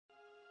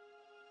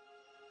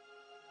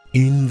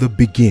In the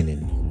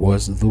beginning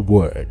was the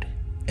Word,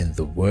 and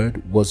the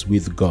Word was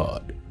with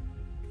God.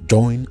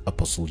 Join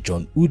Apostle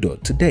John Udo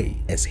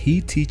today as he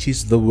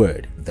teaches the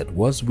Word that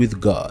was with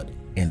God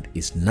and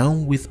is now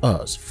with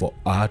us for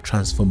our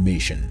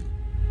transformation.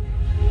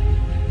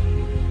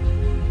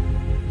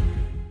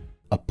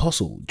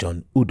 Apostle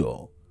John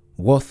Udo,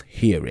 worth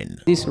hearing.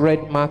 This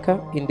red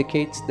marker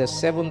indicates the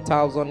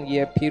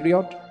 7,000-year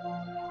period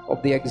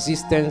of the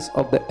existence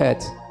of the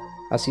earth.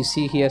 As you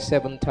see here,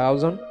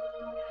 7,000.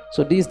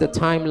 So this is the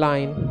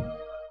timeline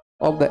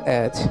of the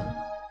earth.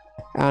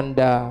 And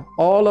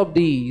all of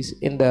these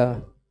in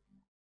the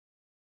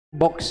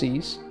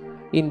boxes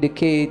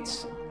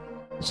indicates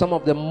some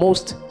of the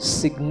most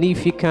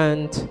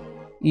significant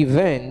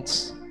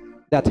events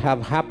that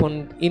have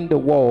happened in the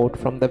world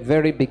from the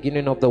very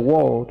beginning of the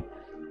world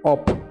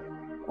up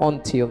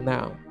until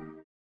now.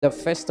 The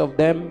first of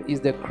them is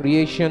the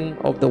creation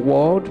of the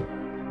world,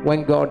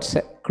 when God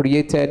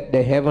created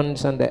the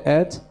heavens and the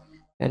earth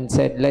and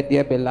said, "Let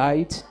there be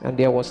light," and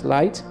there was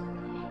light.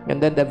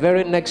 And then the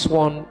very next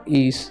one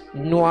is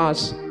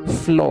Noah's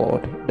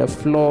flood, the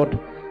flood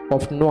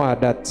of Noah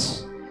that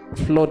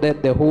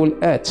flooded the whole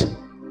earth.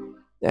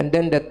 And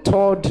then the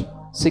third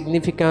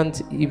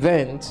significant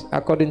event,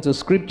 according to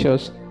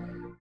scriptures,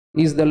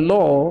 is the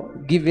law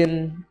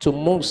given to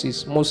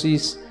Moses.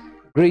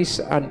 Grace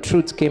and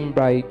truth came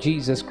by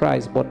Jesus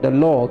Christ, but the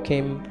law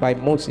came by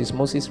Moses.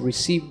 Moses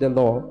received the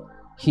law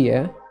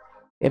here.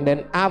 And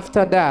then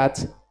after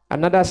that,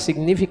 another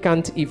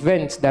significant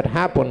event that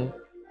happened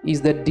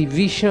is the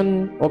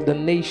division of the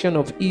nation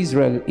of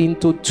Israel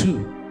into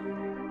two.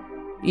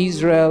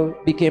 Israel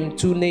became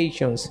two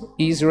nations,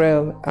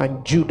 Israel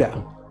and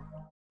Judah,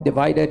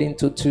 divided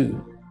into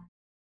two.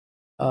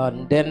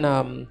 And then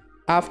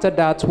after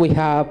that, we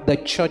have the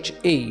church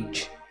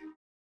age.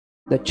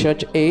 The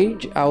church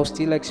age, I'll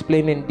still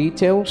explain in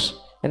details.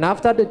 And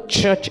after the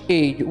church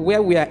age,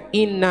 where we are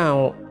in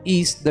now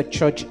is the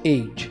church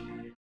age.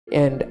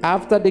 And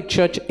after the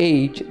church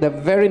age, the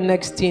very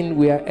next thing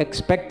we are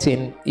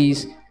expecting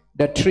is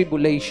the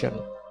tribulation.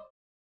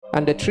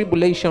 And the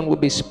tribulation will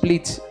be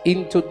split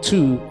into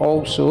two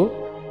also,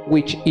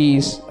 which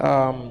is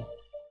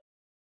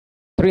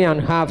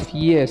 3.5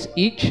 years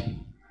each.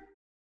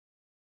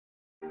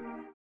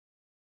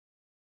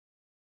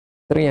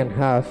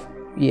 3.5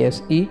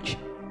 years each.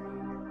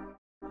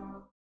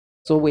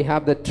 So we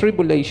have the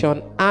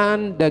tribulation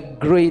and the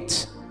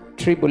great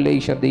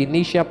tribulation. The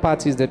initial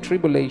part is the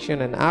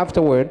tribulation, and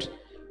afterwards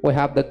we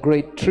have the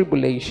great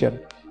tribulation.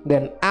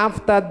 Then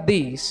after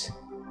this,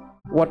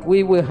 what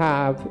we will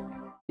have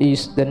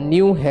is the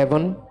new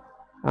heaven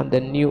and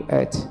the new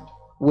earth,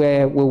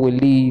 where we will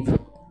live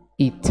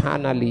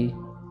eternally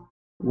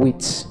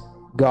with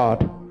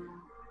God.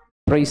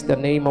 Praise the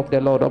name of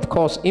the Lord. Of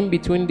course, in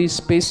between these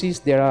spaces,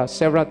 there are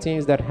several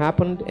things that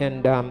happened,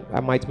 and I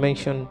might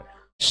mention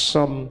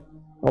some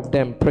of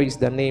them. Praise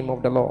the name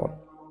of the Lord.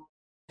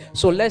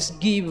 So let's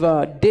give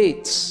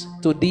dates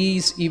to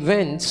these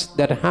events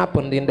that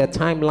happened in the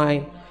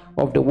timeline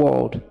of the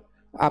world.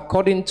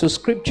 According to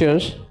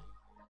scriptures,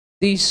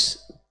 this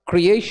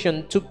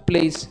creation took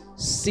place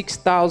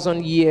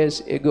 6,000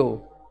 years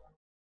ago.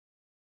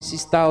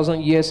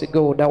 6,000 years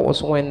ago, that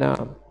was when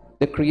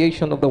the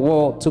creation of the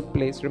world took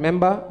place.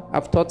 Remember,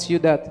 I've taught you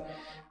that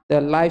the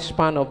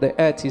lifespan of the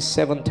earth is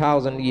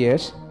 7,000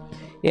 years.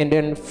 And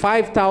then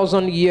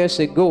 5,000 years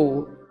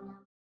ago,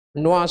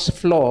 Noah's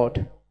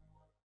flood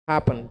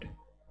happened.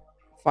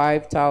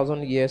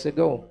 5,000 years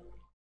ago,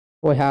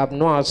 we have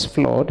Noah's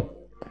flood.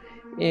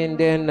 And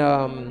then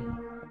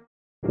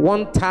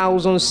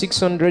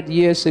 1,600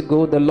 years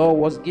ago, the law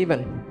was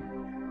given.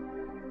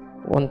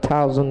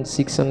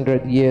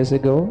 1,600 years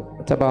ago,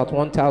 it's about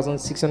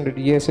 1,600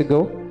 years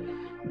ago,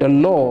 the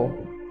law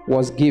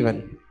was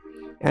given.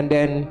 And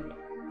then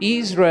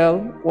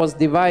Israel was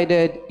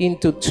divided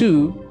into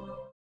two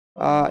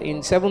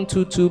in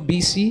 722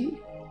 BC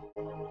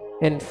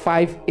and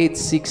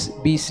 586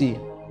 BC.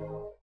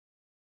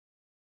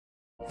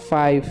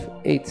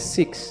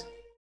 586.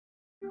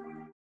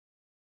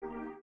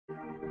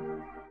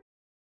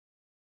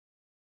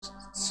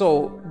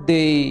 So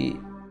the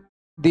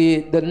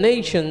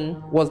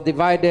nation was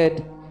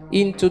divided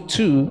into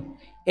two,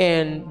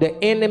 and the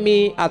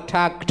enemy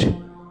attacked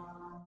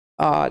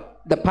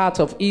the part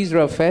of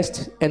Israel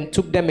first and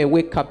took them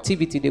away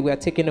captivity. They were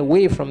taken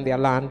away from their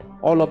land.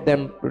 All of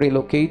them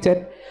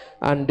relocated.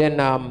 And then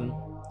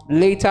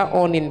later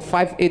on in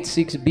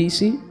 586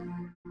 BC,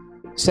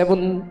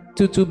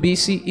 722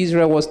 BC,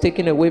 Israel was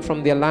taken away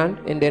from their land.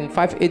 And then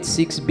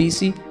 586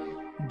 BC,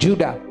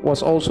 Judah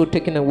was also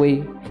taken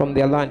away from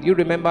their land. You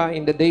remember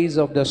in the days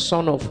of the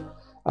son of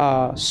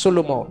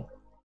Solomon,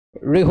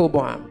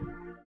 Rehoboam,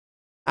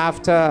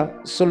 after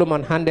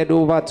Solomon handed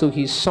over to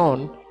his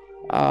son,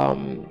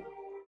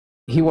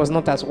 he was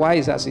not as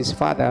wise as his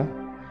father,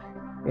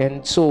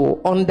 and so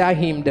under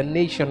him the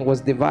nation was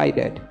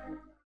divided.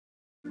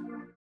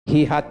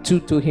 He had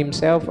 2 to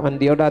himself, and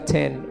the other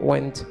 10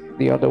 went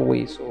the other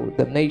way. So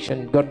the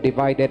nation got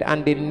divided,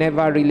 and they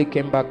never really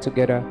came back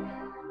together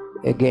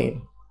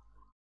again.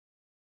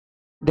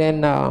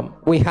 Then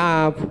we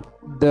have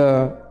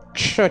the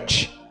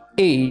church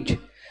age,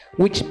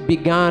 which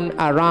began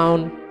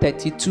around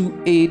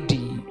 32 AD.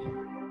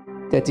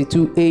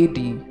 32 AD.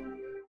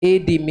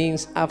 AD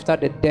means after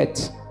the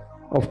death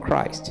of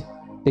Christ.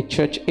 The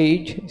church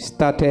age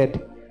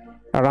started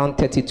around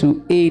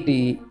 32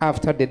 AD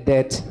after the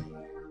death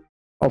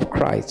of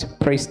Christ.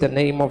 Praise the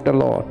name of the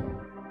Lord.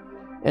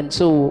 And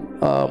so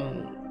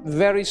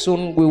very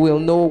soon we will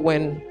know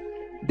when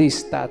this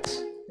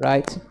starts,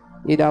 right?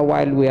 Either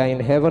while we are in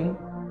heaven,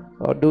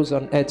 or those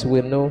on earth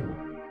will know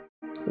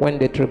when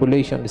the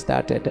tribulation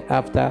started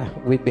after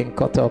we've been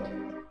caught up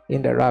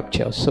in the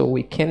rapture. So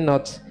we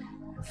cannot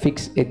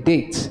fix a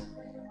date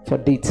for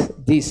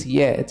this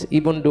yet,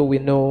 even though we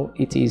know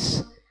it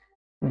is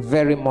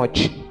very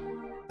much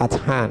at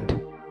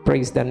hand.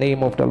 Praise the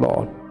name of the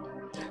Lord.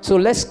 So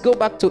let's go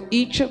back to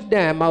each of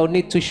them. I'll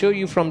need to show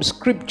you from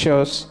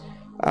scriptures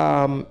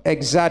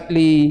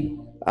exactly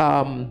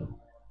how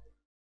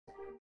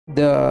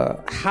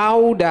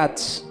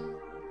that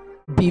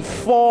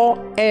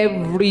before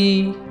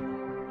every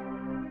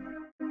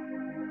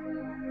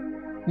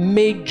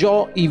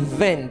major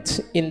event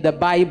in the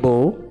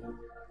Bible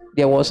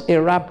there was a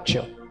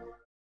rapture.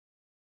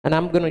 And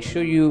I'm going to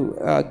show you,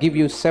 give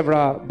you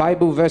several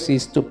Bible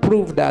verses to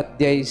prove that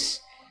there is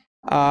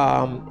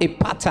a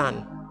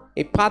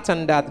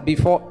pattern that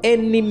before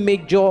any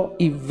major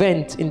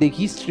event in the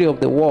history of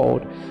the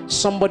world,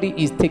 somebody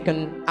is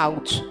taken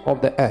out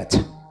of the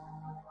earth.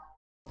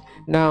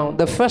 Now,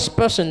 the first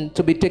person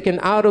to be taken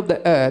out of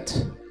the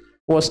earth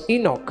was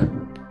Enoch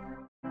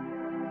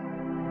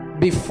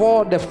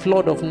before the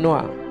flood of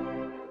Noah.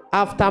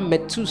 After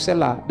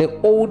Methuselah,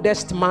 the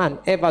oldest man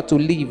ever to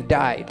live,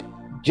 died.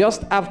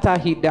 Just after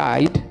he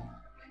died,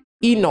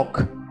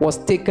 Enoch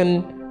was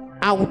taken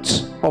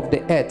out of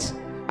the earth,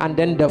 and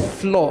then the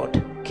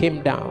flood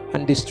came down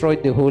and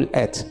destroyed the whole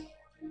earth.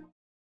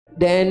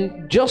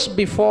 Then just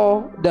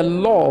before the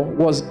law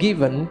was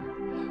given,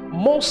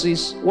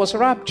 Moses was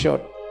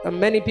raptured. And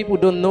many people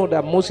don't know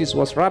that Moses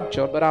was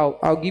raptured, but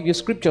I'll give you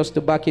scriptures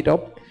to back it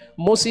up.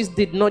 Moses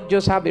did not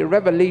just have a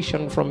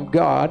revelation from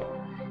God.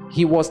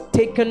 He was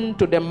taken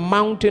to the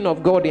mountain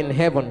of God in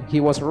heaven.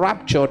 He was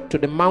raptured to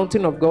the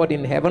mountain of God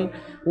in heaven,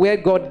 where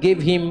God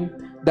gave him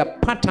the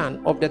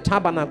pattern of the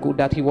tabernacle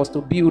that he was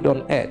to build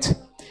on earth.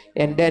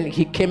 And then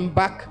he came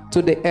back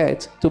to the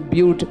earth to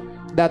build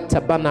that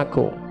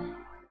tabernacle.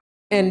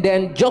 And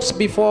then just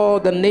before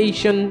the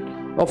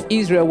nation of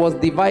Israel was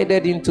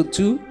divided into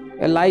two,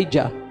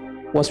 Elijah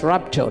was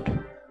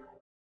raptured.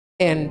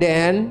 And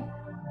then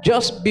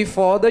just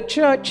before the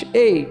church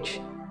age,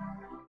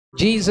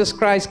 Jesus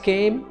Christ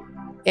came,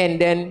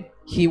 and then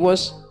he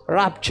was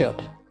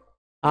raptured.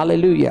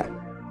 Hallelujah.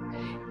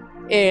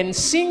 And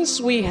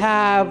since we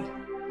have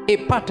a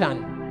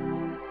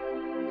pattern,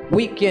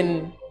 we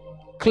can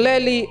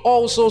clearly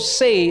also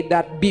say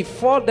that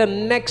before the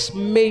next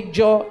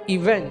major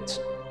event,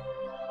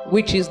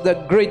 which is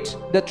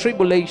the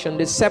tribulation,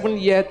 the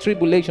 7-year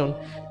tribulation,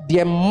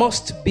 there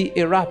must be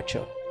a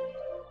rapture.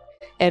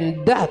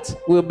 And that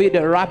will be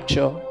the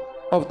rapture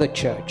of the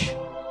church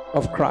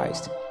of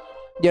Christ.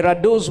 There are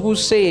those who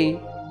say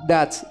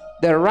that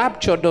the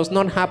rapture does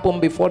not happen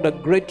before the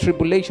great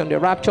tribulation. The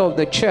rapture of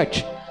the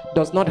church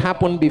does not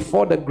happen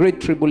before the great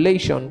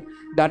tribulation.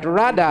 That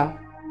rather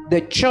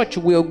the church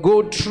will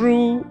go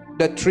through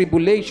the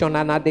tribulation,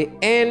 and at the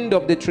end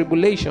of the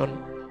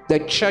tribulation, the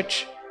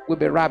church will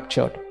be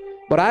raptured.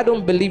 But I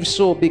don't believe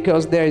so,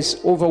 because there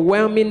is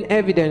overwhelming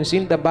evidence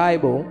in the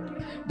Bible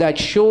that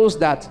shows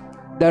that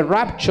the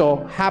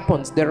rapture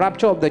happens, the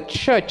rapture of the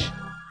church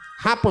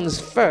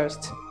happens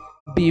first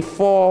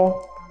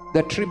before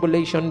the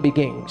tribulation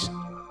begins.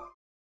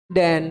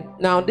 Then,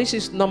 now this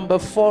is number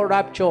 4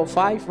 rapture or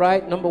 5,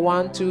 right? Number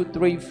 1, 2,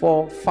 3,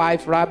 4,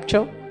 5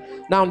 rapture.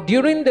 Now,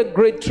 during the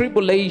great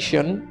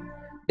tribulation,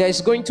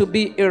 there's going to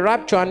be a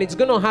rapture, and it's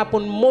going to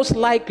happen most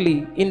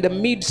likely in the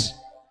midst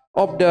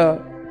of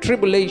the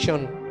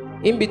tribulation,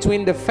 in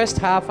between the first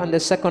half and the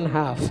second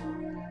half.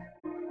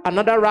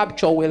 Another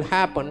rapture will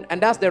happen,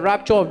 and that's the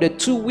rapture of the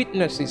 2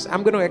 witnesses.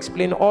 I'm going to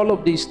explain all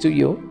of this to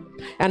you.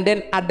 And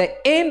then at the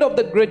end of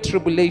the great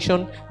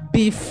tribulation,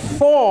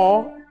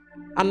 before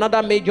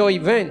another major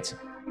event,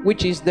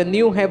 which is the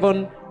new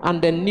heaven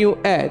and the new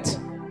earth,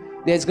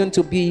 there's going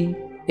to be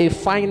a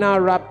final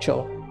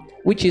rapture,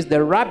 which is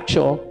the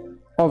rapture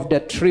of the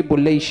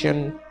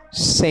tribulation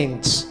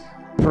saints.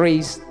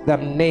 Praise the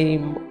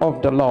name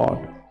of the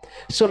Lord.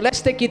 So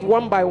let's take it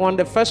one by one.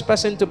 The first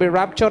person to be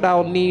raptured,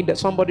 I'll need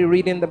somebody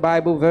reading the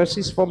Bible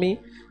verses for me.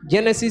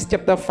 Genesis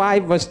chapter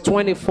 5 verse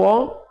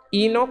 24.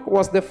 Enoch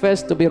was the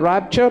first to be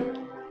raptured.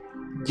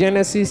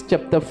 Genesis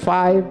chapter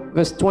 5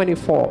 verse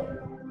 24.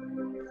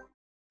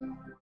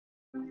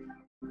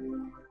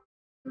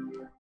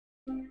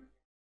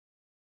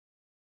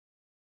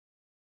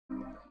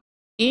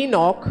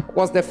 Enoch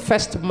was the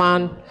first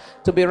man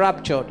to be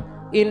raptured.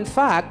 In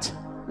fact,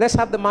 let's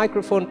have the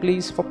microphone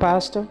please for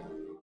Pastor.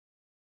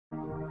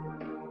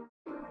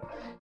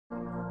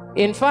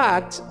 In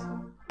fact,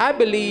 I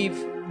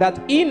believe that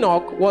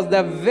Enoch was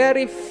the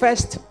very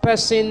first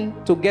person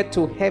to get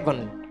to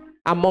heaven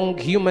among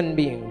human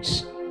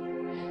beings.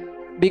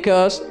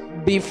 Because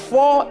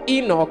before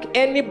Enoch,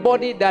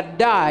 anybody that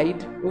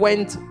died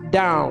went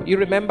down. You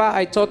remember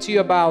I taught you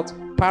about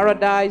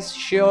paradise,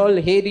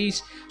 Sheol,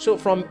 Hades. So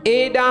from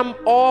Adam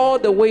all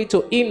the way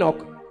to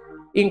Enoch,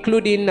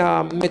 including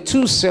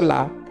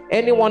Methuselah,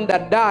 anyone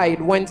that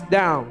died went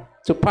down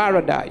to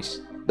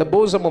paradise, the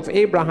bosom of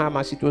Abraham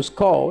as it was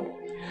called.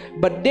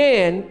 But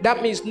then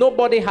that means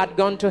nobody had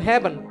gone to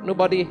heaven.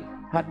 Nobody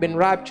had been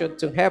raptured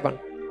to heaven.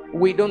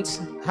 We don't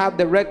have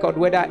the record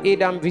whether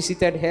Adam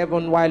visited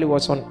heaven while he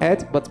was on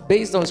earth, but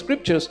based on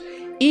scriptures,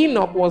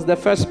 Enoch was the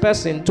first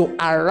person to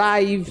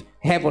arrive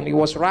heaven. He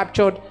was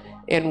raptured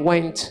and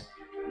went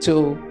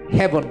to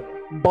heaven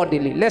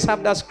bodily. Let's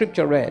have that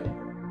scripture read.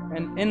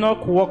 And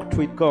Enoch walked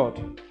with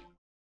God,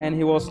 and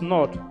he was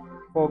not,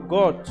 for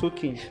God took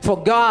him.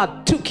 For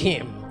God took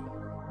him.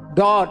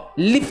 God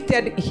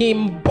lifted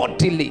him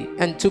bodily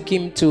and took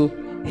him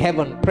to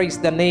heaven. Praise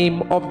the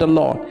name of the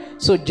Lord.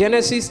 So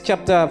Genesis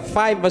chapter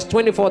 5 verse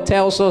 24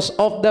 tells us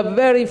of the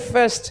very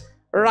first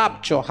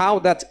rapture, how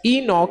that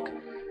Enoch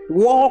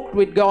walked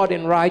with God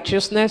in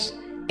righteousness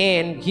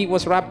and he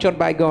was raptured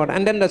by God.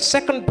 And then the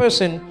second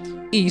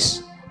person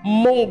is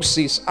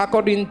Moses,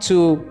 according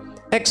to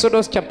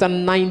Exodus chapter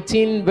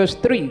 19 verse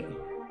 3.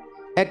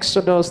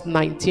 Exodus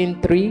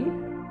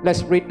 19:3.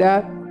 Let's read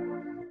that.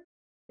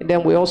 And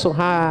then we also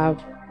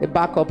have a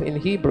backup in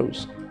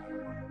Hebrews.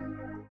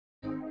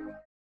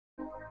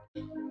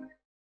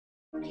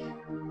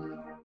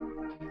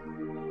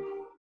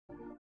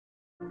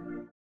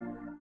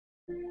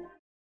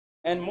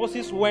 And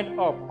Moses went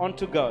up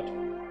unto God.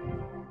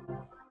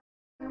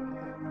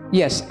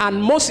 Yes,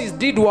 and Moses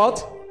did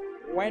what?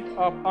 Went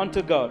up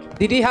unto God.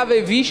 Did he have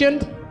a vision?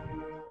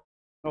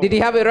 No. Did he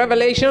have a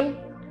revelation?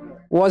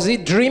 Was he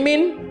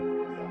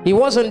dreaming? He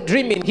wasn't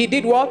dreaming. He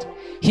did what?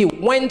 He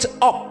went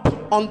up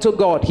unto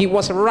God. He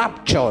was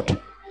raptured.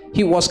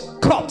 He was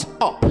caught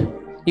up.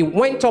 He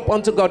went up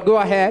unto God. Go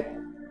ahead.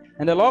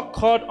 And the Lord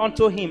called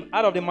unto him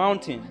out of the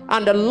mountain.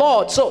 And the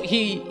Lord, so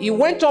he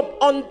went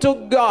up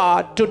unto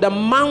God, to the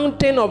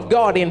mountain of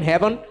God in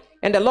heaven.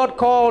 And the Lord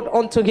called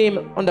unto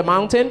him on the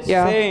mountain,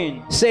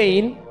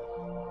 saying,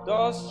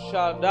 Thus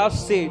shalt thou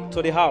say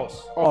to the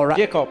house of all right,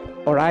 Jacob,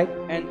 all right,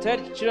 and tell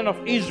the children of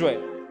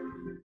Israel,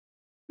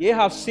 ye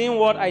have seen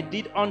what I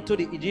did unto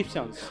the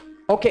Egyptians.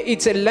 Okay,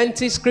 it's a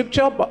lengthy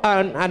scripture, but,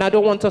 and I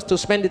don't want us to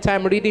spend the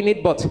time reading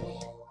it, but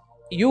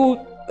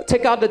you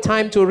take out the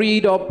time to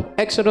read up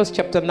Exodus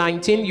chapter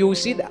 19. You will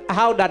see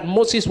how that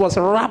Moses was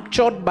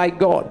raptured by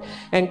God,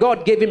 and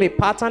God gave him a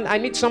pattern. I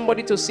need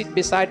somebody to sit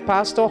beside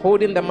Pastor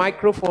holding the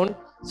microphone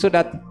so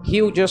that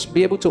he'll just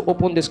be able to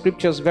open the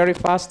scriptures very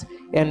fast,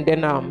 and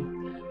then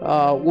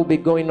we'll be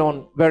going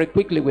on very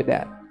quickly with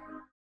that.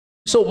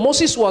 So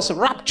Moses was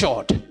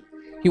raptured.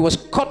 He was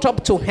caught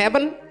up to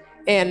heaven,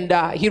 and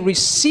he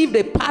received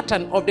a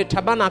pattern of the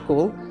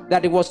tabernacle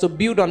that he was to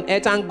build on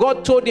earth. And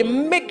God told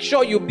him, make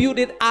sure you build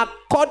it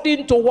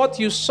according to what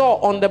you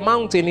saw on the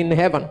mountain in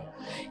heaven.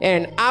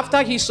 And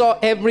after he saw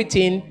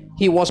everything,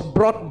 he was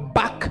brought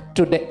back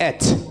to the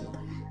earth.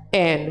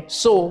 And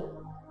so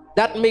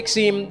that makes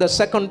him the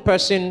second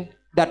person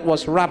that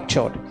was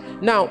raptured.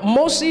 Now,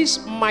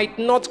 Moses might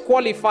not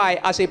qualify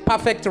as a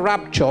perfect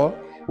rapture.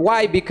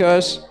 Why?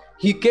 Because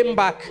he came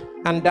back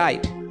and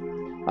died.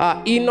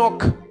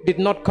 Enoch did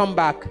not come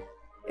back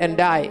and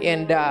die,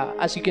 and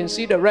as you can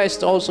see, the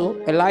rest also.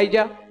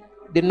 Elijah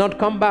did not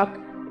come back.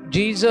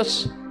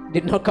 Jesus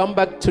did not come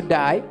back to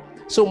die.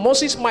 So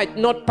Moses might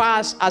not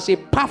pass as a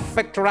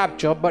perfect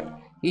rapture, but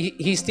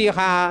he still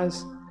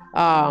has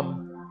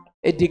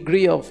a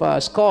degree of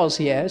scores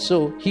here.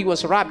 So he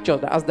was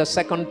raptured as the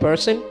second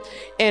person.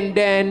 And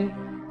then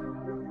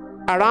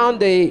around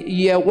the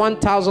year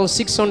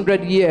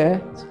 1600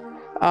 years,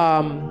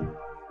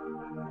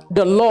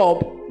 the law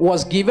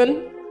was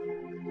given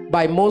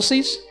by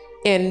Moses,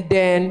 and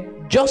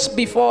then just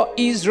before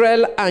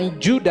Israel and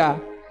Judah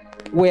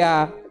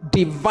were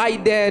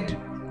divided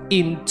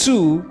in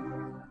two,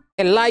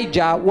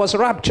 Elijah was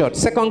raptured.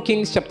 2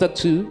 Kings chapter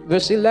 2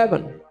 verse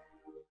 11.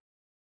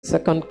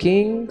 2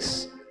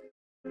 Kings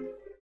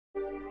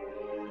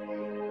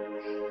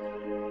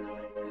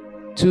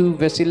 2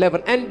 verse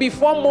 11. And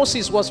before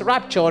Moses was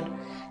raptured,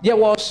 there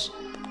was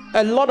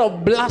a lot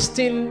of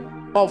blasting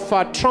of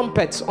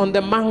trumpets on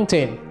the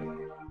mountain,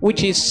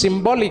 which is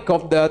symbolic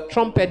of the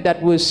trumpet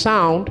that will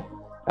sound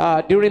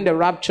during the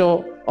rapture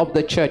of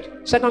the church.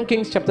 2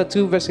 Kings chapter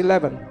 2 verse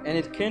 11. And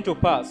it came to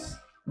pass,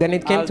 then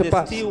it came to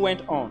pass, as they still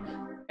went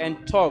on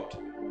and talked,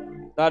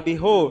 that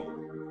behold,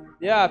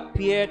 there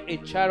appeared a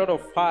chariot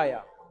of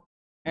fire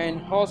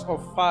and horse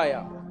of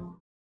fire,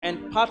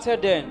 and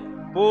parted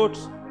them both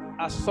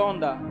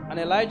asunder. And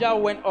Elijah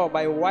went up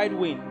by a wide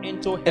wind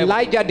into heaven.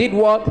 Elijah did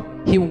what?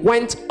 He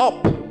went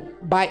up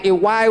by a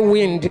wide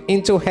wind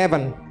into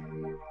heaven.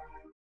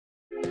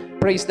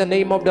 Praise the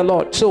name of the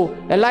Lord. So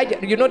Elijah,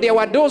 you know, there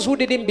were those who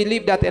didn't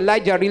believe that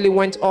Elijah really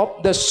went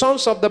up. The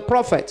sons of the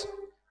prophet,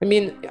 I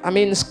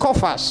mean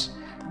scoffers,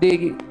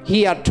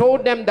 he had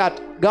told them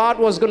that God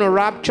was going to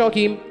rapture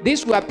him.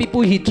 These were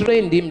people he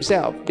trained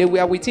himself. They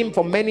were with him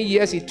for many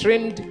years. He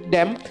trained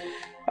them.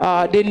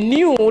 They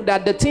knew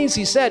that the things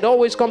he said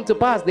always come to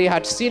pass. They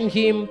had seen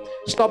him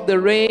stop the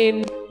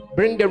rain,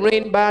 bring the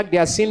rain back. They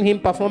had seen him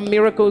perform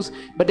miracles.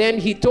 But then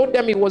he told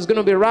them he was going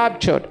to be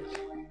raptured.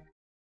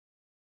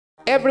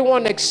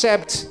 Everyone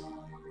except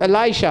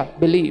Elisha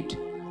believed.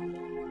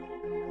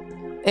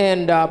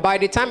 And by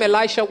the time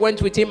Elisha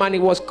went with him and he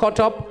was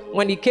caught up,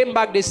 when he came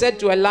back, they said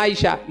to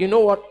Elisha, you know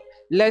what?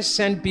 Let's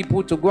send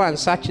people to go and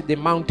search the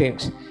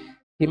mountains.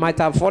 He might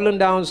have fallen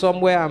down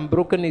somewhere and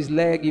broken his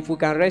leg. If we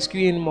can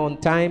rescue him on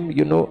time,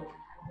 you know,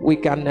 we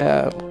can.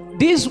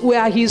 These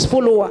were his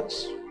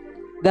followers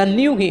that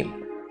knew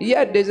him.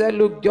 Yet they said,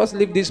 look, just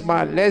leave this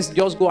man. Let's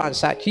just go and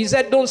search. He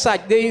said, don't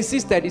search. They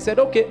insisted. He said,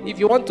 okay, if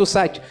you want to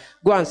search,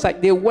 go and search.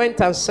 They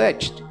went and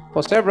searched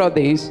for several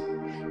days.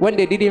 When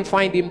they didn't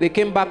find him, they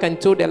came back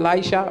and told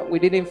Elisha, we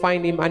didn't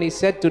find him. And he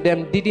said to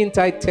them, didn't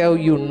I tell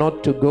you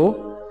not to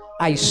go?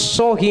 I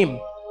saw him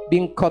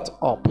being caught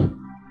up.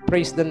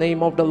 Praise the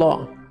name of the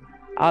Lord.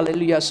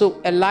 Hallelujah.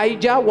 So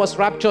Elijah was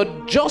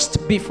raptured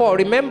just before.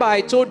 Remember,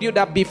 I told you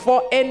that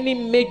before any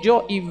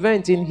major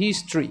event in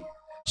history,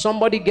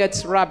 somebody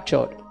gets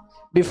raptured.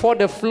 Before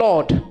the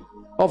flood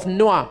of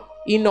Noah,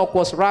 Enoch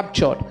was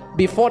raptured.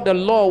 Before the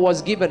law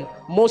was given,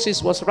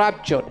 Moses was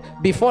raptured.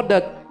 Before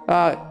the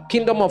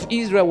kingdom of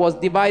Israel was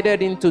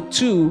divided into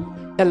two,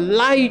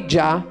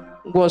 Elijah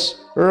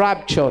was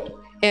raptured.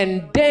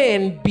 And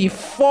then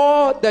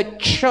before the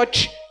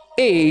church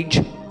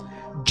age,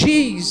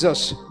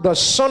 Jesus, the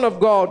Son of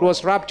God,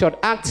 was raptured.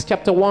 Acts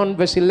chapter 1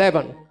 verse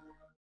 11.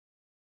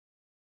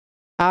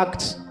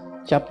 Acts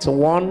chapter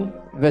 1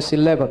 verse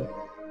 11.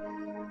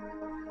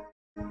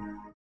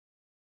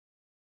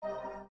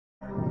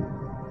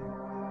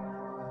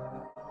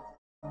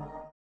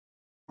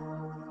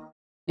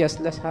 Yes,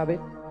 let's have it.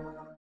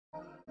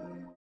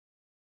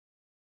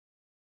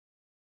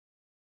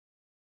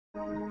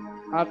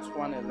 Acts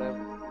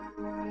 1:11.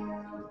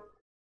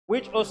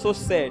 Which also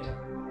said,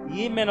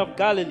 ye men of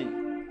Galilee,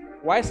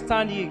 why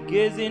stand ye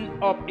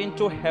gazing up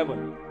into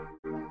heaven?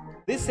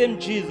 This same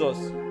Jesus,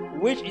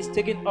 which is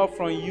taken up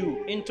from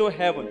you into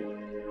heaven,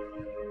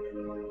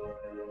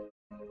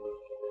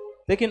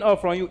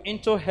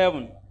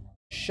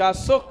 shall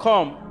so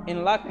come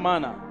in like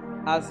manner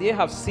as ye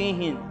have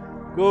seen him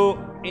go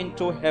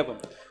into heaven.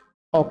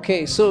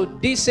 Okay, so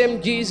this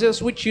same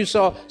Jesus which you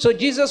saw, so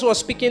Jesus was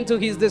speaking to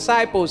his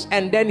disciples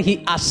and then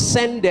he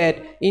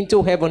ascended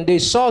into heaven. They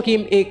saw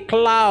him, a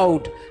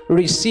cloud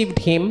received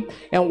him,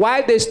 and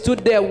while they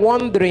stood there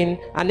wondering,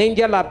 an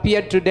angel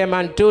appeared to them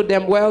and told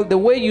them, well, the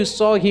way you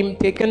saw him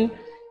taken,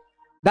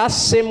 that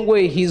same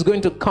way he's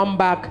going to come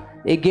back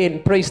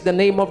again. Praise the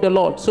name of the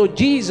Lord. So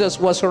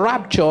Jesus was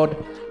raptured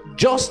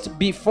just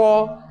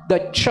before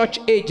the church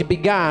age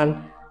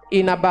began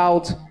in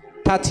about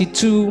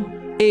 32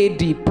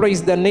 AD.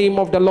 Praise the name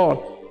of the Lord.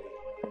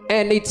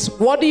 And it's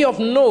worthy of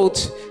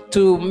note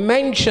to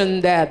mention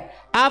that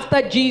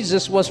after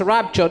Jesus was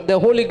raptured, the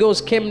Holy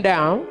Ghost came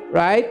down,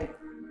 right,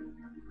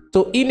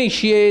 to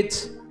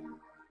initiate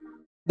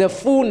the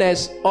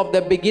fullness of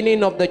the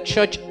beginning of the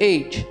church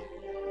age.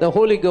 The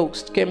Holy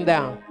Ghost came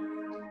down.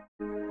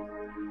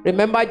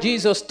 Remember,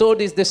 Jesus told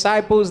his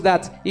disciples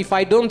that if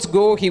I don't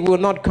go, he will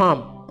not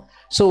come.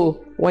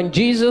 So when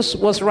Jesus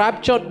was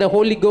raptured, the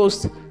Holy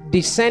Ghost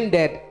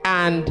descended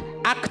and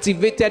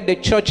activated the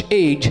church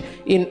age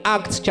in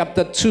Acts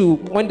chapter 2.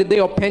 When the day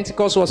of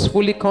Pentecost was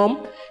fully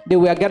come, they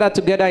were gathered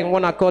together in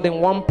one accord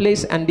in one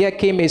place, and there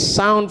came a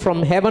sound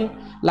from heaven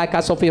like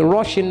as of a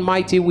rushing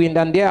mighty wind,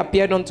 and there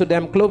appeared unto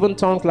them cloven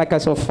tongues like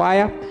as of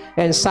fire,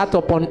 and sat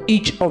upon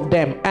each of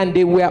them, and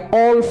they were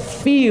all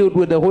filled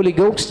with the Holy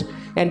Ghost,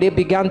 and they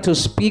began to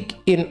speak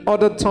in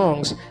other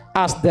tongues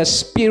as the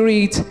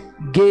Spirit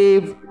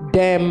gave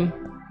them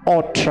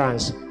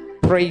utterance.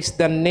 Praise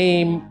the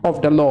name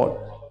of the Lord.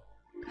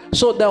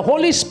 So the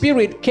Holy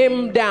Spirit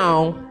came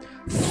down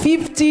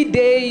 50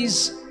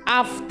 days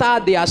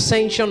after the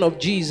ascension of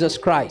Jesus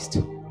Christ.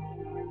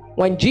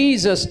 When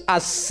Jesus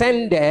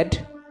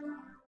ascended,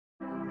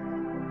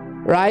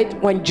 right?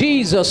 When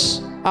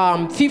Jesus,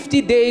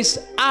 50 days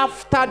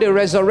after the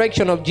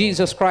resurrection of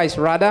Jesus Christ,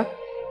 rather,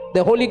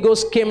 the Holy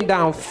Ghost came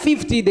down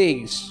 50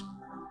 days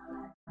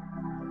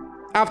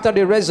after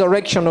the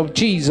resurrection of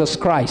Jesus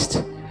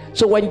Christ.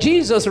 So when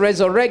Jesus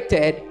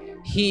resurrected,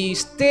 he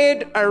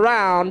stayed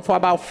around for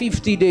about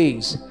 50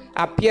 days,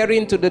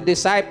 appearing to the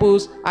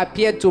disciples,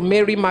 appeared to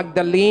Mary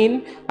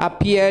Magdalene,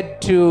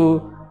 appeared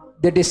to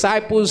the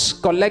disciples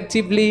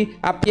collectively,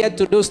 appeared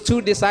to those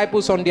two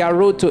disciples on their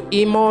road to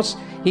Emmaus.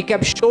 He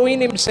kept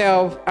showing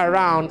himself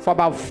around for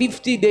about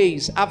 50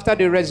 days after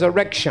the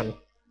resurrection.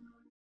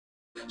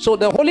 So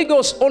the Holy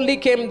Ghost only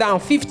came down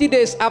 50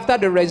 days after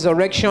the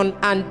resurrection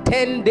and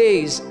 10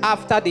 days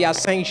after the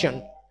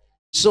ascension.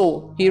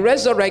 So he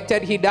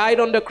resurrected, he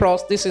died on the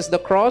cross. This is the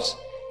cross.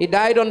 He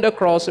died on the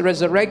cross,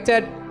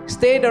 resurrected,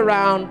 stayed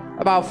around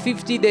about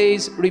 50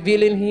 days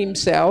revealing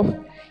himself,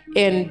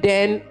 and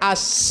then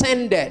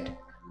ascended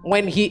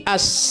When he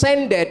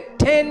ascended,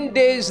 10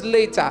 days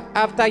later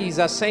after his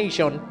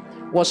ascension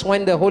was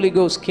when the Holy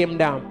Ghost came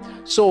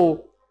down.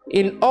 So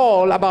in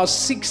all, about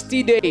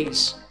 60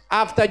 days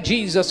after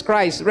Jesus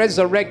Christ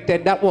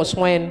resurrected, that was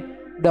when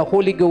the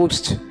Holy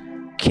Ghost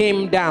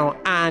came down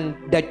and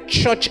the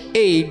church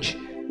age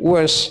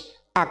was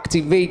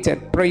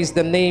activated. Praise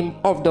the name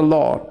of the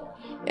Lord.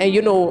 And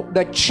you know,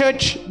 the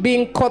church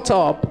being caught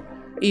up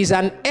is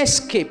an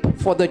escape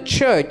for the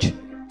church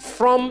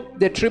from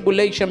the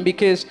tribulation,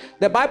 because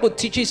the Bible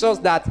teaches us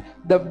that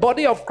the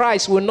body of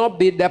Christ will not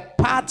be the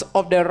part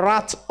of the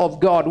wrath of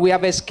God. We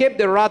have escaped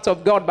the wrath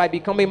of God by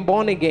becoming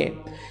born again.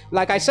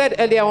 Like I said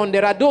earlier on,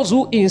 there are those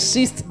who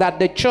insist that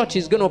the church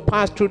is going to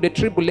pass through the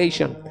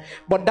tribulation,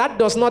 but that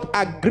does not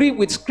agree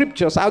with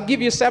scriptures. I'll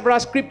give you several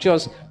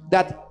scriptures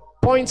that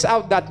points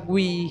out that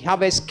we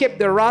have escaped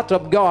the wrath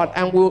of God,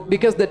 and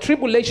because the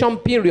tribulation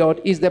period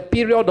is the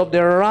period of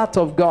the wrath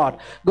of God.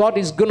 God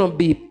is going to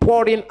be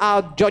pouring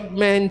out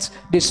judgments,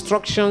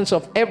 destructions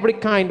of every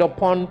kind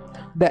upon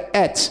the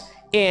earth,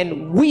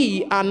 and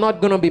we are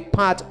not going to be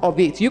part of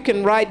it. You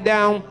can write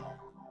down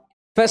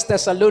 1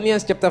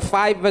 Thessalonians chapter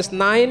 5 verse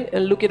 9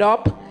 and look it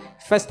up.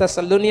 1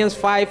 Thessalonians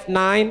 5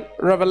 9,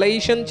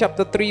 Revelation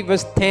chapter 3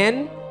 verse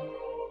 10,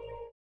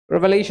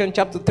 Revelation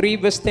chapter 3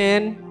 verse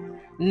 10,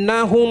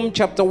 Nahum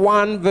chapter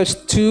 1 verse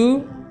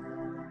 2,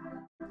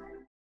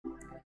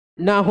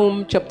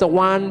 Nahum chapter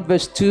 1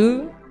 verse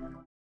 2,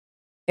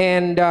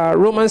 and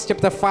Romans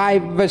chapter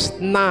 5 verse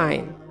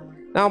 9.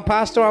 Now,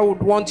 Pastor, I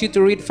would want you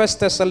to read 1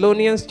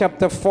 Thessalonians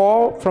chapter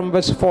 4 from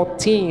verse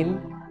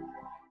 14.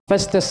 1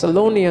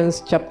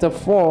 Thessalonians chapter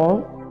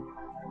 4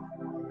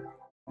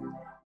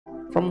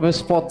 from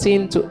verse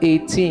 14 to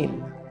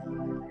 18.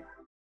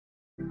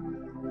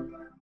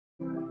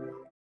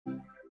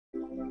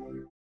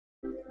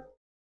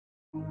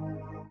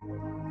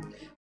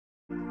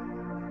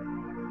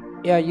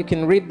 Yeah, you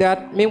can read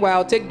that. Meanwhile,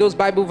 I'll take those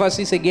Bible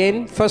verses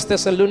again. 1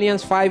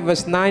 Thessalonians 5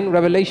 verse 9,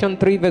 Revelation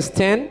 3 verse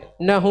 10,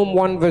 Nahum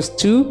 1 verse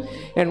 2,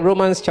 and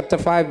Romans chapter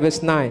 5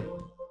 verse 9.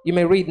 You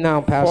may read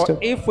now, Pastor.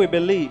 For if we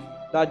believe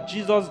that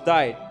Jesus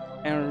died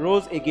and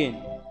rose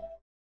again,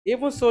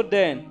 even so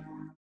then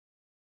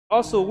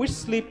also which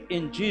sleep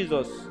in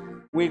Jesus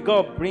will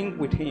God bring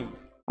with him.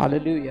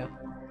 Hallelujah.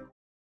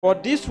 For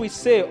this we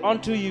say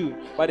unto you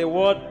by the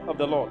word of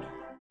the Lord,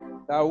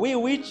 that we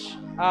which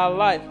are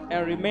alive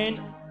and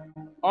remain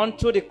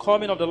unto the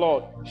coming of the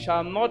Lord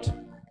shall not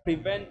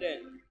prevent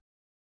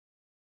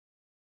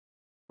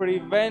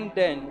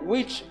them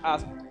which are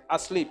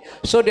asleep.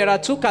 So there are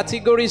two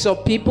categories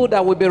of people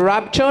that will be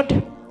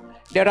raptured.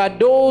 There are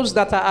those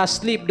that are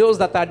asleep, those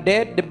that are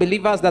dead, the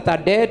believers that are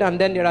dead, and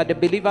then there are the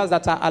believers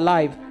that are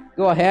alive.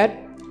 Go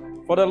ahead.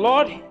 For the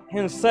Lord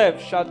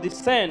himself shall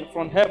descend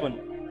from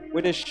heaven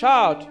with a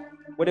shout,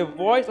 with the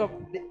voice of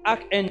the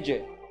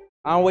archangel,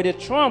 and with the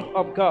trump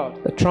of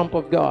God. The trump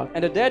of God.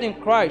 And the dead in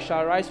Christ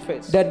shall rise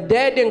first. The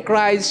dead in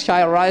Christ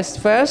shall rise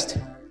first.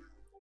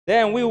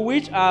 Then we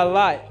which are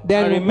alive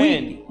and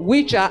remain,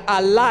 which are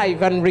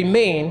alive and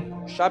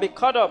remain, shall be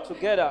caught up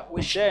together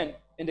with them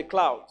in the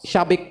clouds.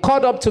 Shall be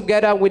caught up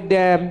together with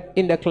them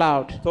in the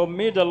cloud. To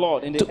meet the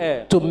Lord in the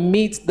air. To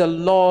meet the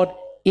Lord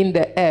in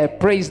the air.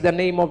 Praise the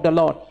name of the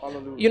Lord.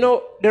 Hallelujah. You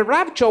know, the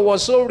rapture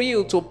was so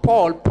real to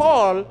Paul.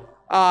 Paul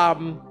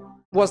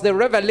was the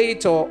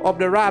revelator of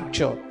the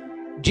rapture.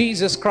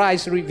 Jesus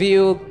Christ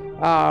revealed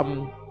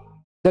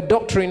the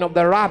doctrine of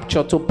the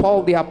rapture to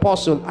Paul the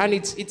apostle, and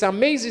it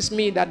amazes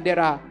me that there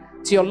are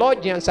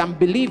theologians and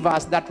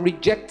believers that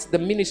reject the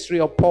ministry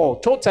of Paul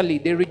totally.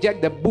 They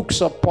reject the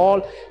books of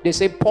Paul. They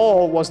say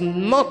Paul was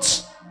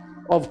not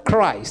of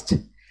Christ.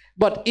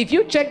 But if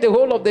you check the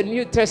whole of the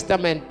New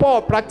Testament,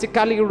 Paul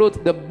practically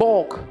wrote the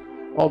bulk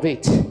of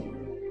it.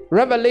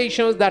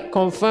 Revelations that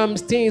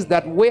confirms things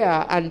that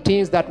were and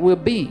things that will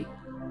be.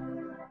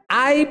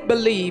 I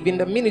believe in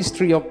the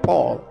ministry of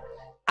Paul.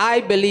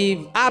 I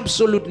believe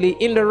absolutely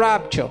in the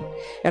rapture.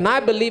 And I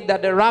believe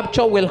that the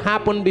rapture will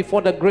happen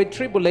before the great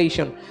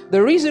tribulation.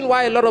 The reason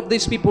why a lot of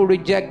these people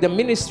reject the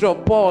ministry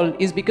of Paul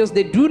is because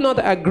they do not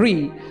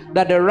agree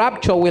that the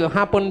rapture will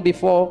happen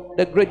before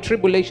the great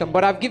tribulation.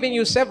 But I've given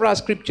you several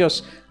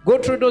scriptures. Go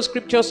through those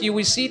scriptures, you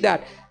will see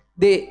that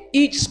they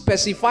each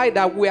specify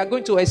that we are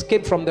going to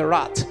escape from the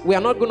wrath. We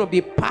are not going to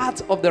be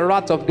part of the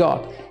wrath of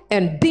God.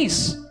 And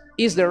this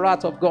is the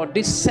wrath of God.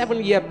 This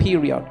 7-year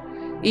period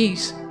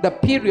is the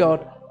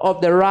period of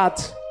the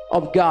wrath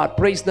of God.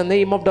 Praise the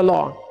name of the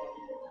Lord.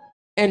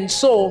 And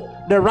so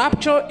the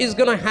rapture is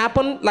going to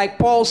happen, like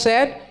Paul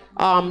said.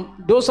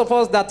 Those of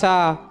us that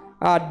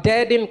are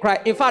dead in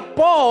Christ. In fact,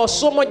 Paul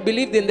so much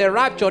believed in the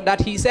rapture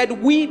that he said,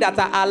 we that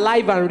are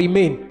alive and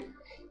remain.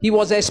 He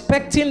was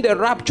expecting the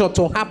rapture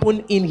to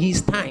happen in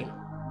his time.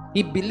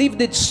 He believed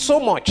it so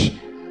much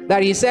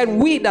that he said,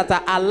 we that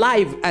are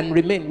alive and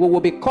remain, we will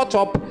be caught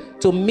up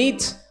to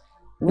meet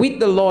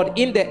with the Lord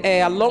in the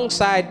air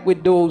alongside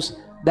with those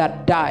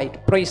that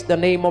died. Praise the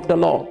name of the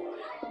Lord.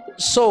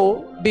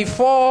 So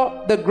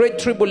before the great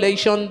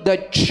tribulation, the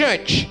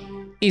church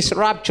is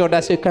raptured,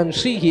 as you can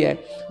see here.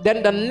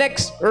 Then the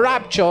next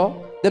rapture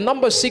The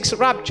number 6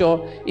 rapture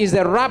is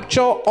the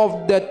rapture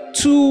of the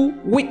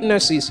 2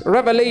 witnesses.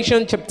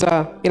 Revelation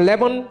chapter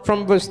 11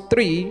 from verse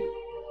 3.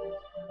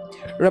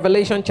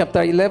 Revelation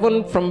chapter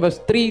 11 from verse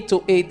 3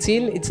 to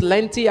 18. It's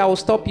lengthy. I will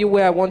stop you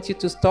where I want you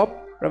to stop.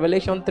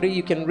 Revelation 3,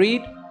 you can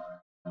read.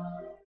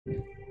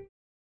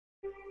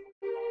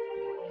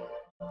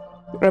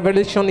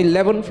 Revelation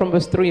 11 from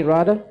verse 3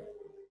 rather.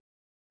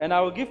 And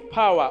I will give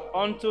power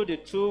unto the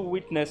 2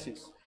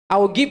 witnesses. I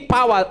will give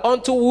power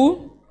unto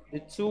who? The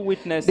 2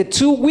 witnesses. The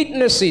 2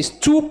 witnesses,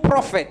 2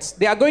 prophets.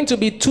 They are going to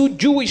be 2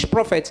 Jewish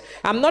prophets.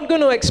 I'm not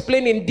going to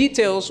explain in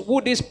details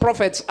who these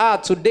prophets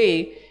are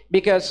today,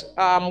 because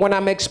when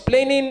I'm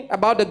explaining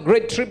about the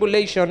great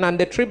tribulation and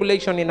the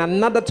tribulation in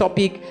another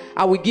topic,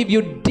 I will give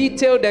you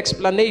detailed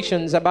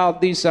explanations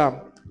about these 2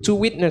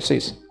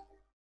 witnesses.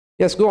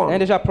 Yes, go on.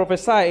 And they shall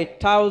prophesy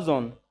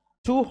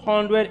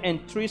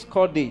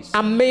 1,203 days.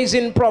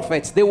 Amazing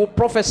prophets. They will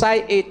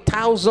prophesy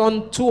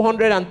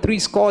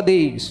 1,203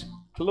 days.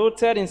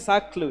 Clothed in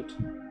sackcloth.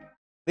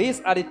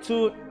 These are the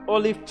 2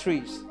 olive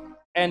trees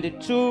and the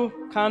 2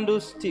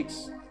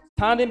 candlesticks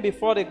standing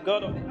before the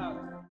God of the earth.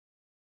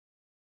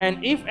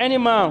 And if any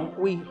man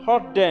will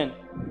hurt them,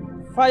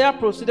 fire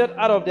proceeded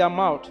out of their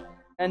mouth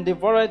and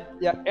devoured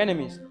their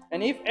enemies.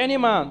 And if any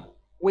man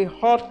will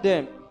hurt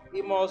them,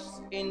 he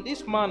must in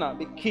this manner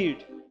be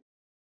killed.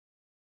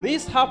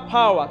 These have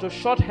power to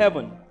shut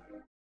heaven,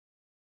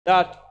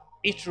 that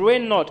it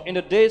rain not in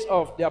the days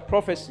of their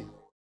prophecy,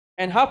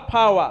 and have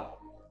power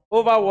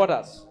over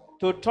waters,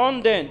 to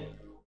turn them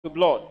to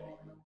blood,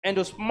 and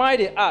to smite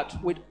the earth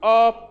with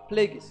all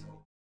plagues,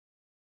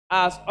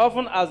 as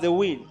often as they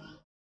will.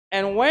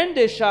 And when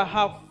they shall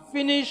have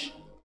finished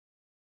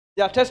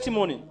their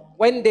testimony,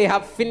 when they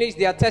have finished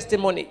their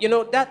testimony, you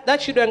know,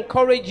 that should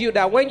encourage you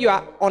that when you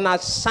are on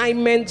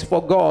assignment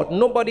for God,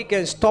 nobody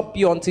can stop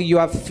you until you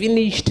have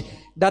finished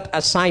that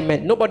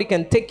assignment. Nobody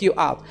can take you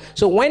out.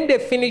 So when they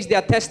finish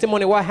their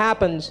testimony, what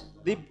happens?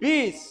 The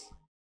beasts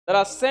that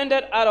are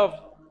ascended out of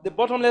the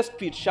bottomless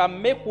pit shall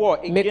make war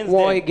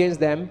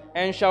against them,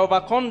 and shall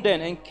overcome them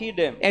and kill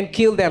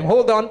them.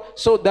 Hold on.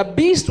 So the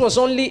beast was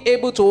only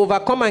able to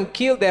overcome and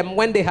kill them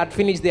when they had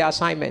finished their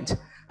assignment,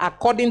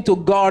 according to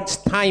God's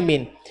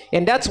timing.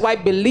 And that's why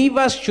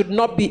believers should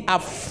not be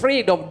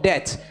afraid of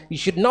death. You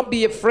should not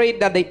be afraid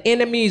that the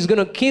enemy is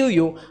going to kill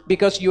you,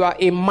 because you are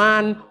a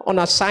man on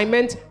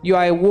assignment, you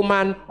are a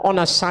woman on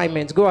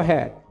assignment. Go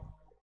ahead.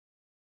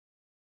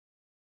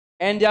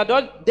 And their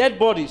dead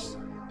bodies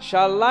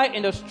shall lie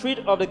in the street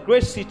of the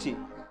great city,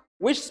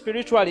 which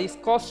spiritually is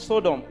called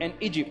Sodom and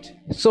Egypt.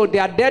 So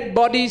their dead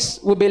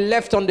bodies will be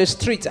left on the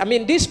streets. I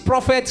mean, these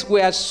prophets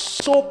were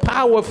so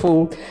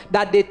powerful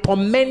that they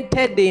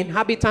tormented the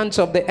inhabitants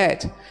of the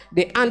earth.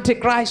 The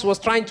Antichrist was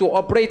trying to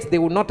operate. They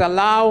would not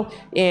allow,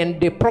 and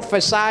they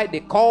prophesy,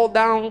 they call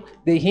down,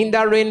 they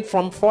hinder rain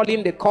from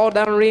falling, they call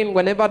down rain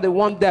whenever they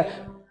want. The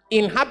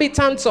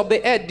inhabitants of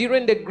the earth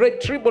during the great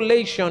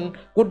tribulation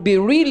would be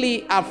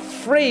really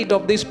afraid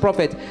of this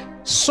prophet.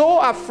 So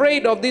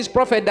afraid of this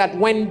prophet that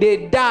when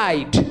they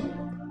died,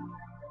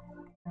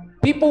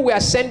 people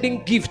were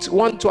sending gifts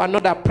one to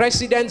another.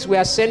 Presidents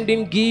were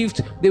sending gifts.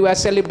 They were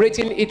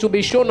celebrating. It will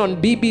be shown on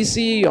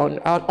BBC,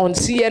 on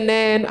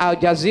CNN, Al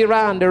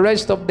Jazeera, and the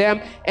rest of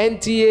them,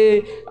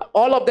 NTA.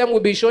 All of them will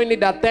be showing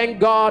it that thank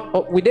God.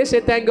 Oh, will they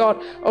say thank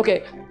God?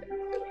 Okay.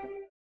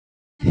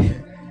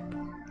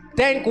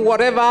 Thank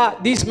whatever,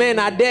 these men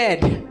are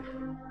dead.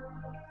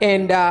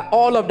 And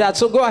all of that.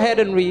 So go ahead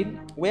and read.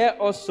 Where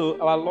also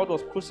our Lord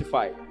was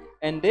crucified,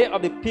 and they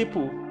of the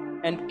people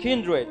and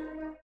kindred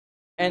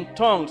and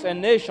tongues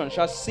and nations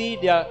shall see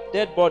their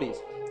dead bodies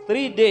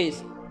 3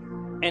 days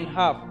and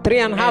half.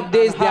 3.5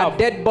 days their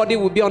dead body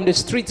will be on the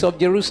streets of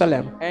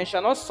Jerusalem. And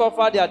shall not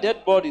suffer their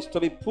dead bodies to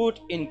be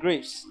put in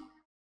graves.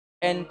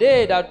 And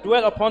they that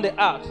dwell upon the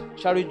earth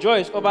shall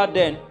rejoice over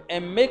them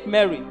and make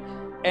merry,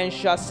 and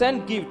shall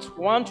send gifts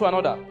one to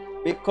another,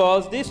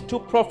 because these 2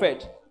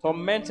 prophets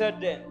tormented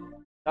them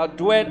that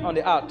dwell on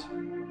the earth.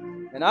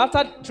 And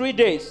after 3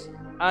 days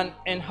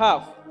and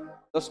half,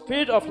 the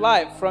spirit of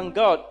life from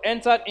God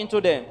entered into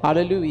them.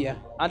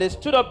 Hallelujah. And they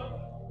stood up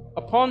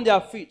upon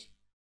their feet,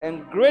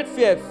 and great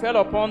fear fell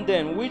upon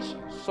them which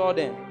saw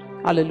them.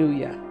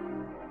 Hallelujah.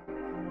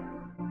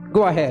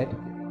 Go ahead.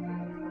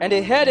 And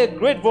they heard a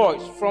great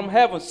voice from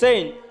heaven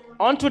saying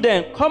unto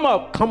them, Come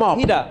up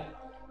hither.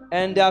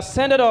 And they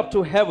ascended up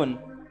to heaven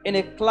in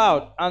a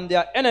cloud, and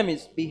their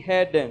enemies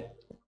beheld them.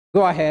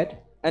 Go ahead.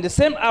 And the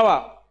same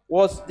hour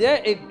was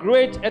there a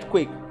great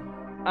earthquake,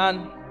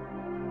 and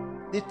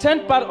the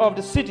 10th part of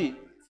the city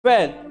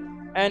fell,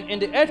 and in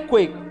the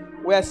earthquake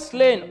were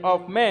slain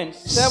of men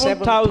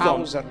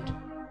 7,000.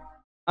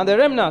 And the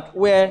remnant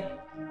were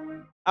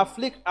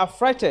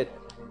affrighted,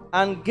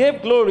 and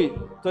gave glory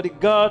to the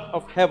God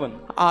of heaven.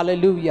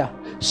 Hallelujah.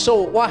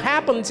 So what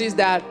happens is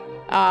that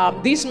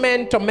these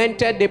men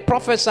tormented, they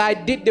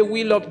prophesied, did the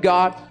will of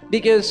God,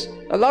 because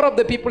a lot of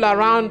the people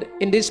around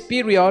in this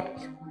period,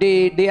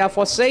 they are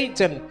for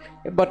Satan.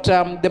 But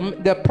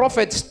the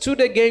prophets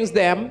stood against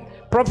them,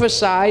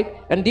 prophesied,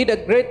 and did a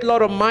great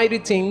lot of mighty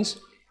things.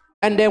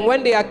 And then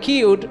when they are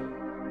killed,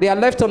 they are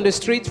left on the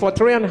streets for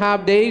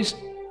 3.5 days.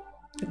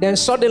 Then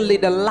suddenly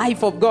the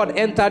life of God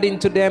entered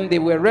into them. They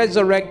were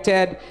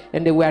resurrected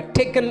and they were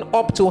taken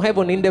up to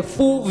heaven in the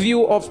full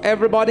view of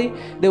everybody.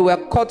 They were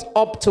caught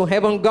up to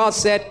heaven. God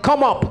said,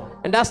 come up.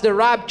 And that's the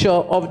rapture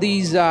of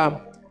these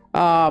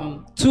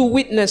two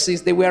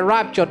witnesses. They were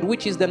raptured,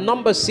 which is the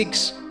number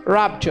 6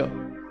 rapture.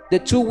 The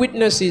 2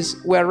 witnesses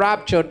were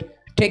raptured,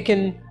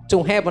 taken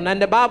to heaven. And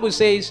the Bible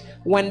says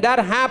when that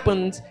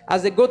happens,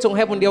 as they go to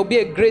heaven, there will be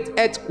a great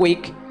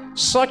earthquake,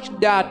 such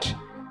that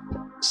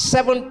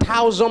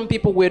 7,000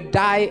 people will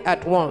die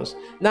at once.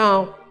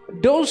 Now,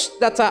 those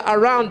that are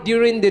around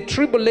during the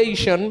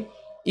tribulation,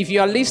 if you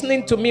are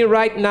listening to me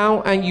right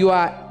now and you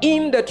are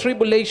in the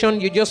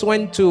tribulation, you just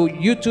went to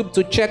YouTube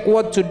to check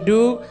what to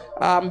do,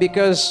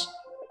 because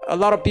a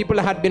lot of people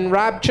had been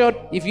raptured.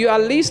 If you are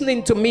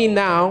listening to me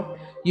now,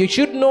 you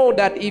should know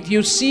that if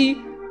you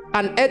see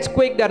an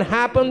earthquake that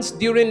happens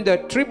during the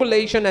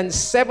tribulation and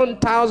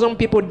 7,000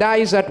 people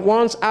dies at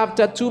once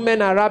after 2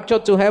 men are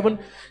raptured to heaven,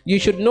 you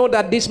should know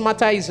that this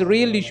matter is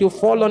real. You should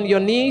fall on your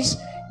knees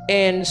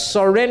and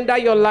surrender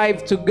your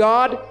life to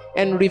God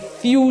and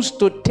refuse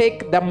to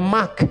take the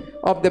mark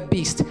of the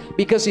beast.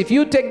 Because if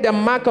you take the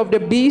mark of the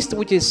beast,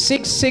 which is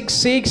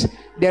 666,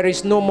 there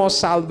is no more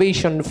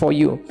salvation for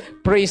you.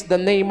 Praise the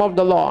name of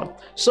the Lord.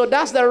 So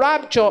that's the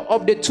rapture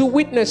of the 2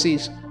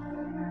 witnesses.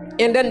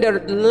 And then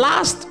the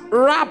last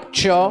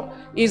rapture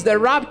is the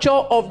rapture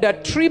of the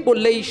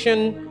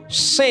tribulation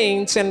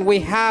saints, and we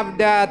have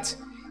that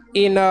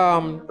in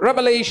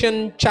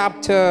Revelation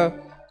chapter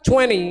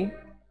 20.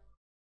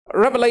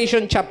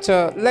 Revelation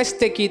chapter, let's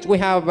take it, we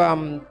have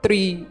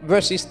 3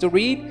 verses to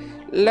read.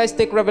 Let's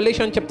take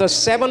Revelation chapter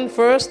 7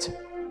 first.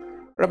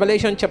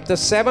 Revelation chapter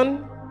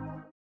 7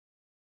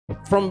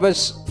 from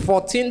verse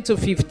 14 to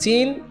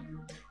 15.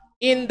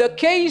 In the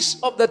case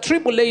of the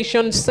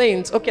tribulation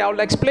saints, okay, I'll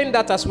explain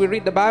that as we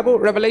read the Bible.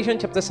 Revelation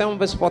chapter 7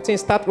 verse 14,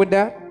 start with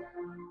that.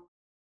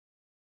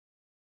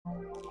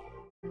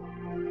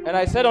 And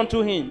I said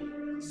unto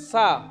him,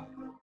 Sir,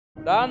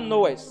 thou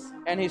knowest.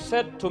 And he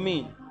said to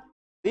me,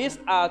 These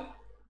are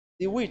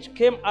the which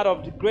came out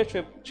of the great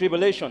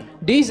tribulation.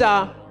 These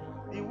are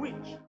the which?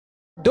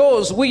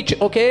 Those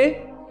which,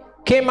 okay,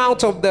 came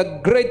out of the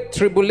great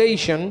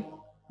tribulation.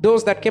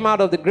 Those that came out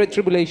of the great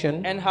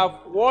tribulation. And have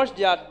washed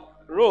their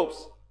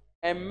robes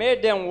and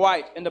made them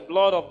white in the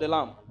blood of the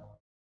Lamb.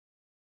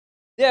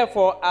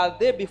 Therefore are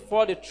they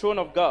before the throne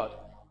of God,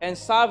 and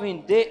serve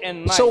him day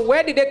and night. So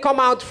where did they come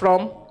out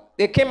from?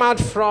 They came out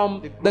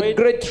from the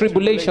great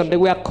tribulation. They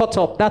were caught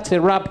up. That's a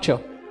rapture.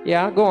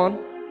 Yeah, go on.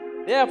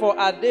 Therefore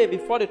are they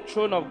before the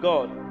throne of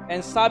God,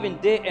 and serve him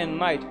day and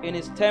night in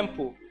his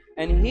temple.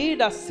 And he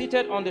that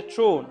sitteth on the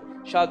throne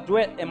shall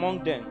dwell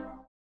among them.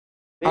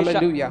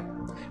 Hallelujah.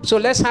 So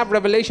let's have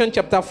Revelation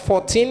chapter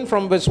 14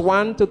 from verse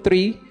 1 to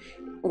 3.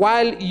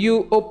 While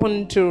you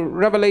open to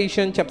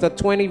Revelation chapter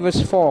 20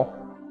 verse 4.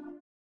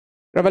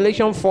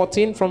 Revelation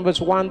 14 from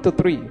verse 1 to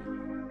 3.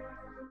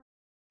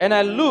 And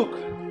I look,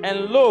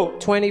 and lo,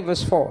 20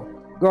 verse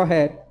 4. Go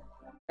ahead.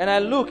 And I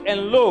look,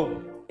 and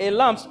lo, a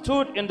lamb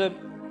stood in the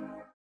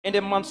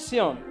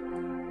mansion,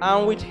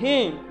 and with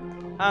him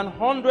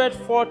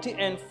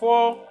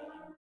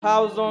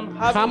 144,000.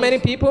 How many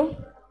people?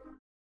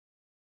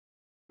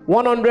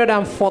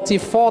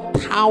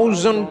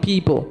 144,000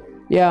 people.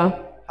 Yeah.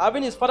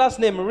 Having his father's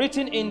name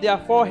written in their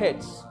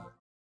foreheads.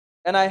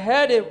 And I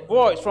heard a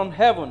voice from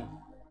heaven,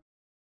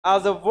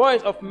 as the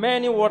voice of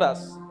many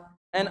waters,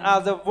 and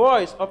as the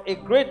voice of a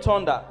great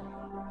thunder.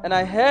 And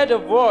I heard a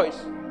voice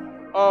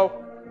of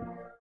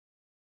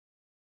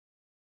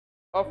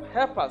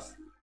harpers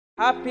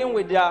harping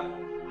with their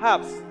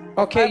harps.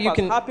 Okay,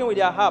 harping with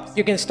their harps.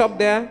 You can stop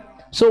there.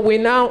 So we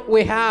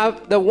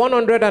have the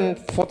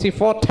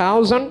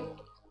 144,000.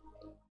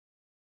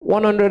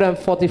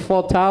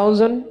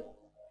 144,000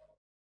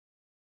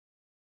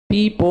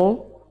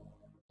 people.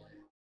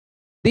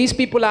 These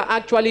people are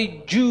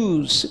actually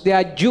Jews. They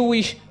are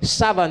Jewish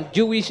servants,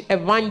 Jewish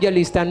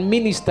evangelists and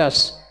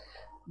ministers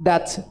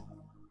that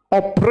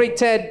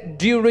operated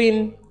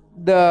during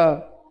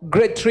the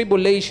Great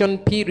Tribulation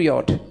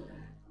period.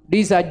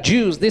 These are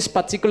Jews. This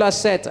particular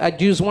set are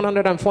Jews,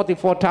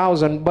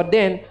 144,000. But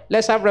then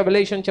let's have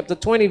Revelation chapter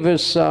 20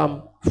 verse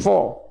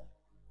 4.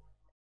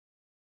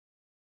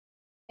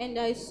 And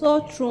I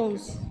saw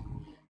thrones,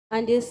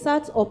 and they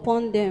sat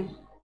upon them,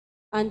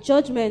 and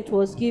judgment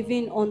was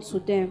given unto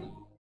them.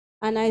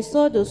 And I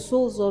saw the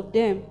souls of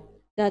them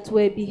that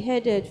were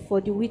beheaded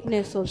for the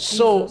witness of Jesus.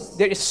 So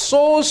there is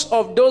souls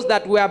of those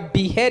that were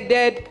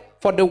beheaded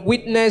for the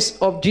witness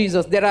of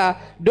Jesus. There are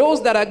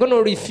those that are going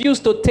to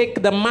refuse to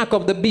take the mark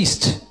of the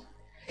beast.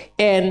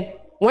 And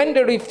when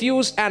they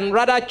refuse and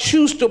rather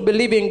choose to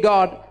believe in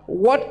God,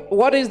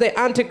 what is the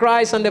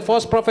Antichrist and the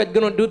false prophet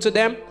going to do to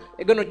them?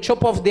 They're going to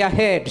chop off their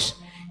heads.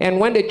 And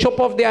when they chop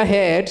off their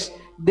heads,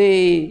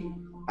 they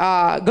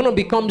are going to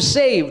become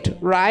saved,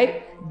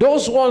 right?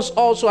 Those ones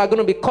also are going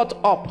to be caught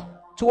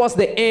up towards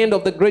the end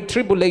of the Great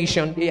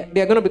Tribulation. They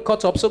are going to be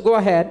caught up. So go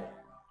ahead.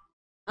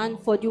 And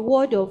for the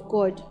word of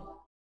God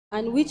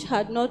and which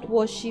had not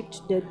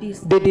worshipped the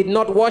beast, They did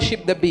not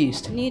worship the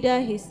beast. neither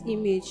his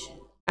image,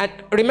 And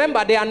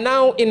remember, they are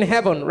now in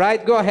heaven,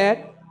 right? Go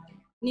ahead.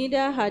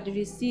 neither had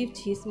received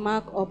his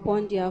mark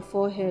upon their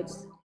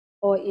foreheads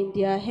or in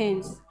their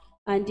hands,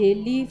 and they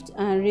lived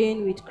and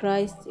reigned with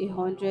Christ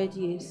 100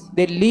 years.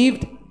 They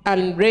lived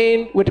and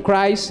reigned with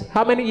Christ.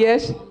 How many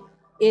years?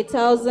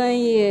 1,000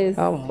 years.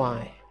 Oh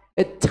my.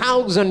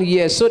 1,000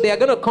 years. So they are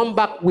going to come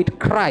back with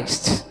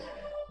Christ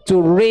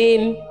to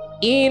reign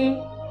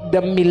in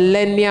the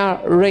millennial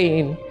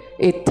reign.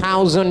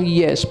 1,000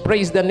 years.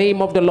 Praise the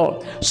name of the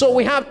Lord. So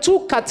we have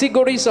two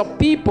categories of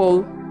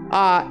people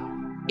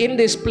in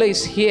this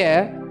place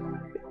here.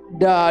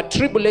 The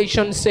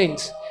tribulation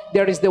saints.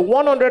 There is the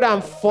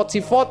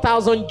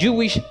 144,000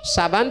 Jewish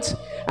servants,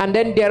 and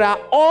then there are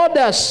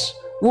others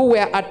who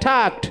were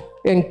attacked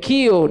and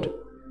killed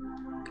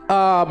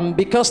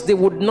because they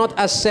would not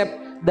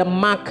accept the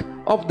mark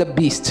of the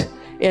beast.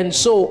 And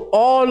so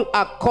all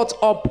are caught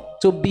up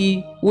to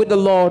be with the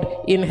Lord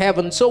in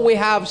heaven. So we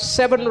have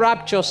 7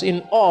 raptures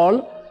in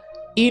all: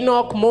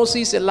 Enoch,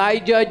 Moses,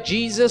 Elijah,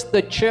 Jesus,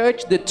 the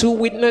church, the 2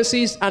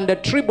 witnesses, and the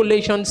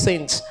tribulation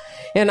saints.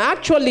 And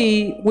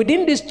actually,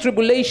 within this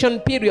tribulation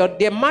period,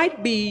 there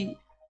might be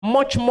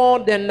much more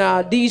than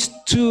these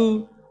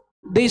two,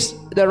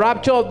 the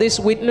rapture of these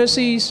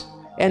witnesses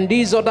and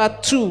these other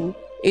 2.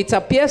 It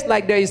appears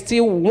like there is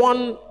still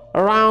one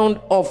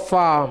round of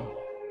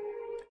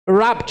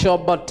rapture,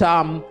 but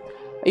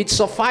it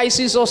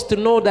suffices us to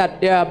know that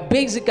there are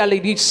basically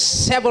these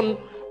 7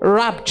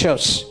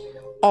 raptures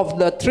of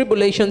the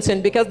tribulation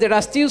saints, because there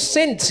are still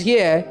saints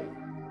here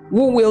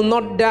who will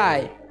not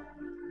die,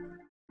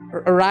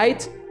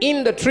 right?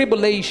 In the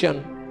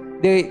tribulation,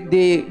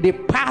 they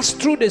pass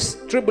through this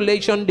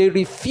tribulation. They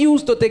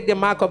refuse to take the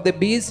mark of the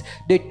beast.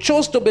 They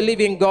chose to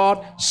believe in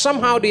God.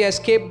 Somehow they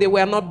escaped. They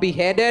were not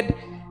beheaded.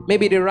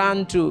 Maybe they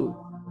ran to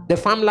the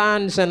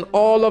farmlands and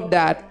all of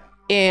that.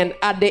 And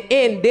at the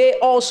end, they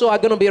also are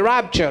going to be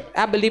raptured.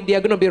 I believe they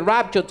are going to be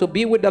raptured to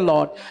be with the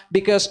Lord,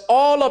 because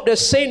all of the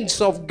saints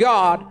of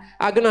God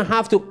are going to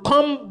have to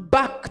come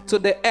back to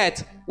the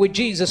earth with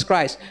Jesus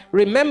Christ.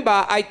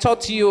 Remember, I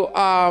taught you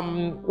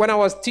when I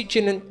was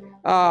teaching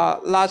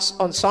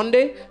on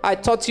Sunday, I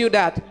taught you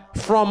that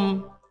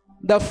from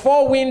the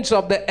 4 winds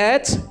of the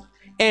earth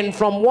and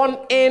from one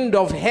end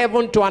of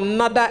heaven to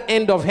another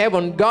end of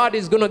heaven, God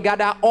is going to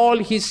gather all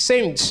his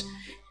saints.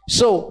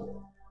 So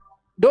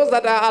those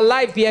that are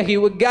alive here, he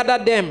will gather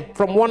them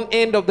from one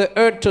end of the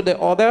earth to the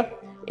other.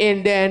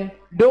 And then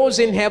those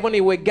in heaven,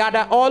 he will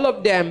gather all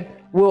of them,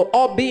 will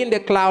all be in the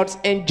clouds,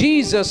 and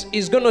Jesus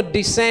is going to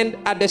descend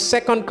at the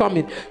second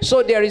coming.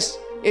 So there is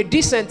a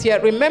descent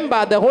here.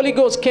 Remember, the Holy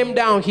Ghost came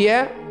down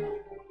here.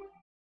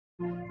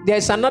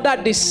 There's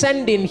another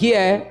descending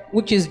here,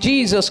 which is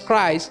Jesus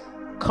Christ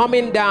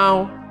coming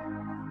down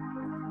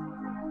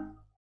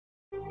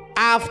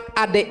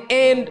at the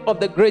end of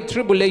the Great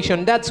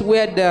Tribulation. That's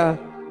where the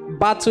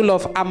Battle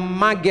of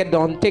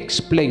Armageddon takes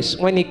place,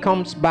 when he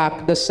comes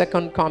back, the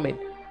second coming.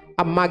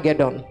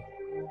 Armageddon.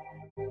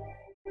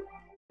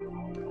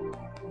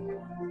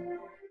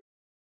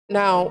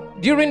 Now,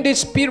 during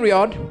this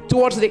period,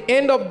 towards the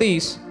end of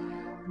this,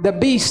 the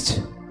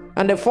beast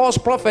and the false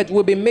prophet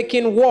will be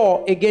making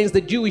war against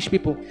the Jewish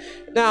people.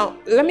 Now,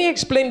 let me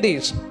explain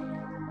this.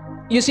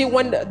 You see,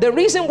 when the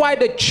reason why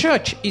the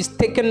church is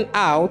taken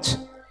out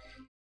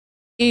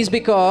is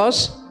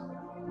because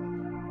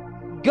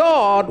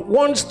God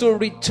wants to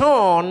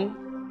return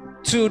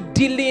to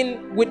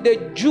dealing with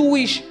the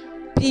Jewish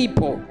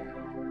people.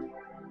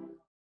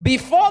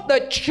 Before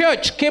the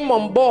church came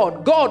on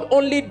board, God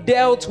only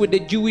dealt with the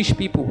Jewish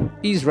people,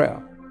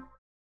 Israel.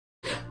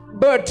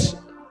 But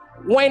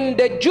when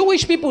the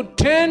Jewish people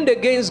turned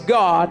against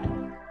God,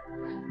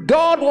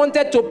 God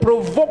wanted to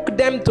provoke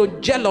them to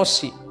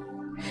jealousy.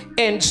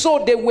 And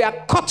so they were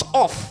cut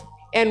off.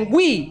 And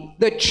we,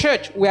 the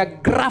church, were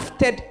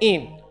grafted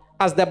in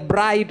as the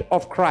bride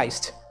of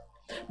Christ.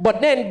 But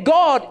then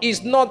God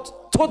is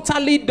not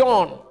totally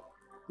done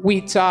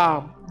with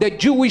the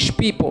Jewish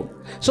people.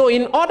 So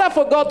in order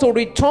for God to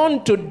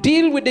return to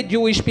deal with the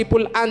Jewish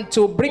people and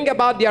to bring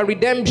about their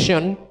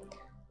redemption,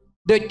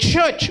 the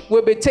church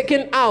will be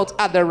taken out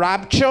at the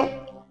rapture.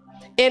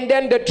 And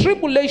then the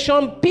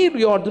tribulation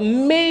period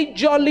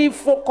majorly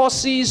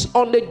focuses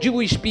on the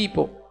Jewish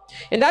people.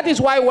 And that is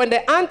why when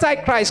the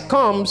Antichrist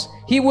comes,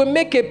 he will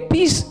make a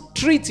peace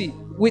treaty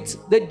with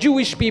the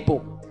Jewish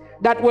people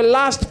that will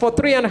last for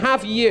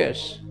 3.5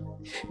 years.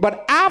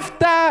 But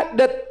after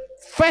the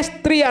first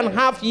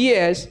 3.5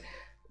 years,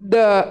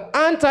 the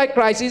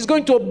Antichrist is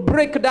going to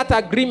break that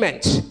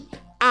agreement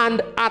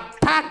and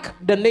attack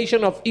the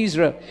nation of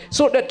Israel.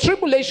 So the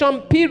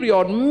tribulation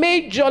period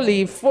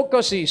majorly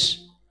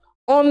focuses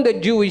on the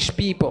Jewish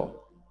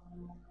people.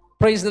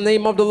 Praise the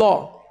name of the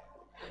Lord.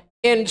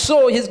 And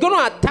so he's going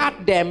to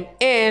attack them,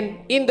 and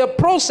in the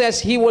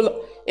process he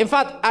will, in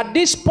fact, at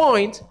this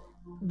point,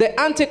 the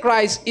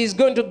Antichrist is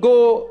going to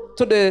go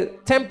to the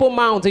Temple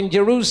Mount in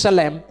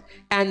Jerusalem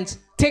and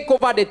take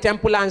over the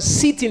temple and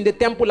sit in the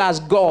temple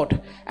as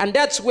God. And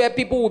that's where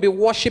people will be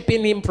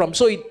worshiping him from.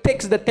 So he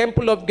takes the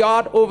temple of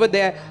God over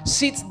there,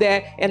 sits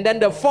there, and then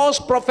the false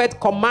prophet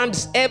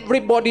commands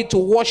everybody to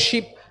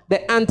worship the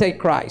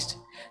Antichrist.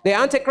 The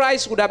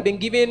Antichrist would have been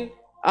given,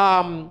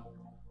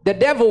 the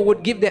devil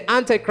would give the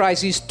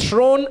Antichrist his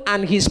throne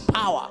and his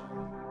power.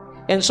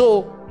 And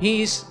so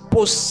he is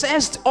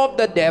possessed of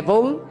the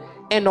devil,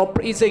 and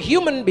is a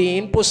human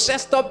being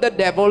possessed of the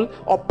devil,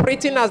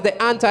 operating as the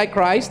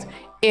Antichrist.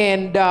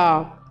 And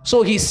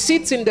so he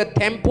sits in the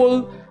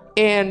temple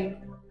and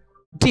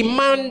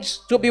demands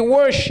to be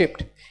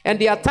worshipped. And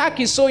the attack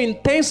is so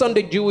intense on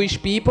the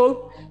Jewish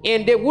people,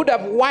 and they would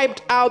have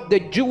wiped out the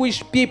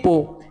Jewish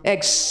people,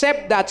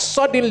 except that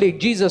suddenly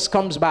Jesus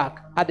comes back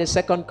at the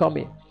second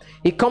coming.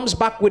 He comes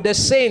back with the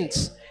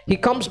saints. He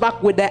comes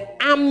back with the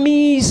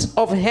armies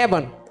of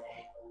heaven.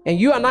 And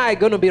you and I are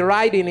going to be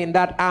riding in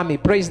that army.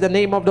 Praise the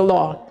name of the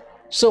Lord.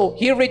 So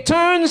he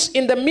returns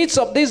in the midst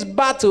of this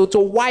battle to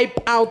wipe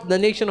out the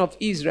nation of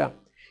Israel.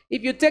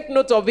 If you take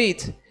note of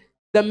it,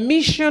 the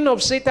mission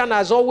of Satan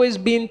has always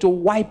been to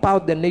wipe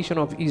out the nation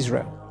of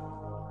Israel.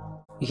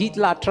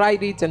 Hitler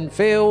tried it and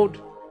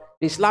failed.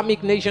 The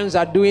Islamic nations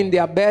are doing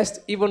their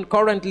best, even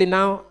currently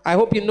now. I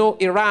hope you know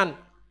Iran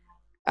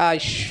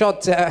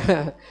shot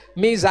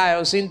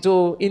missiles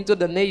into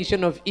the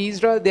nation of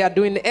Israel. They are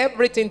doing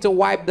everything to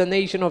wipe the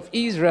nation of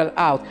Israel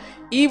out.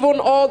 Even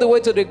all the way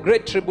to the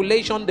Great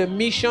Tribulation, the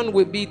mission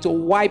will be to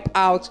wipe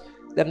out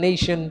the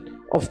nation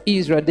of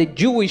Israel, the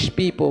Jewish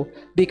people,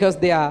 because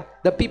they are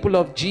the people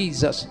of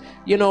Jesus.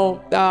 You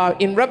know,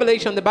 in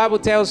Revelation, the Bible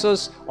tells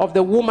us of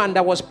the woman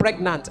that was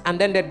pregnant, and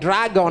then the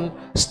dragon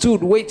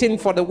stood waiting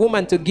for the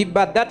woman to give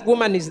birth. That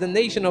woman is the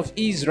nation of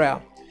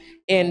Israel.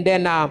 And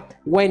then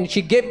when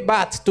she gave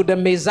birth to the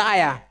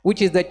Messiah,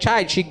 which is the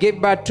child she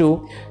gave birth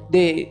to,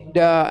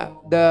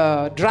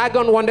 the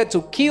dragon wanted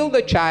to kill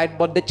the child,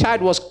 but the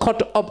child was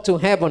caught up to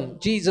heaven.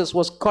 Jesus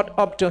was caught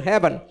up to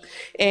heaven.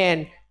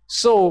 And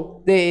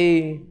so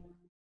the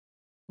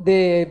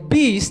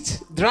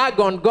beast,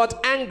 dragon,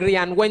 got angry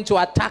and went to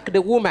attack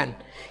the woman.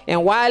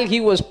 And while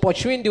he was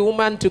pursuing the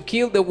woman to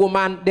kill the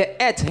woman, the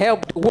earth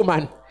helped the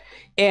woman.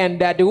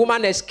 And the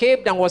woman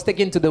escaped and was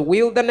taken to the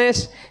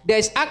wilderness.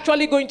 There's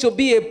actually going to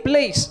be a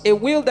place, a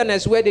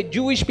wilderness, where the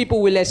Jewish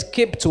people will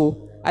escape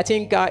to. I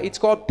think it's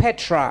called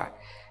Petra.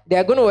 They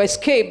are going to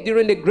escape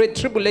during the Great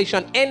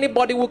Tribulation.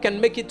 Anybody who can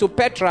make it to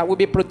Petra will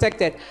be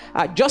protected.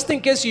 Just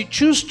in case you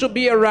choose to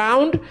be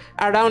around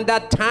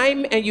that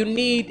time and you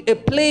need a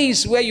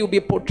place where you'll be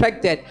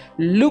protected,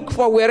 look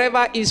for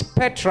wherever is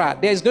Petra.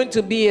 There's going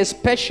to be a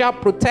special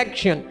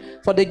protection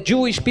for the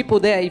Jewish people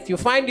there. If you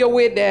find your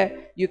way there,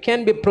 you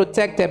can be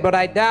protected. But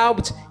I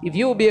doubt if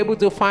you will be able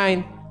to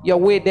find your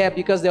way there,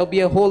 because there'll be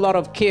a whole lot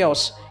of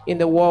chaos in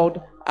the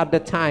world at the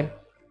time.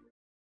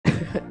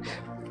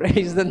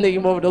 Praise the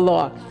name of the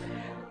Lord.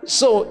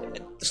 So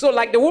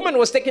like the woman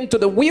was taken to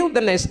the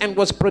wilderness and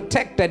was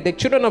protected, the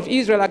children of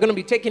Israel are going to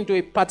be taken to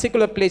a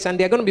particular place and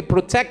they're going to be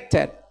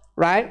protected,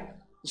 right?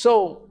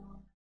 So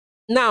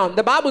now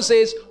the Bible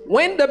says,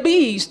 when the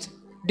beast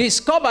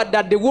discovered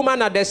that the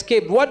woman had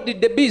escaped, what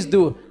did the beast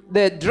do?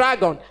 The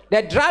dragon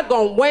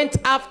went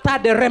after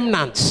the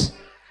remnants,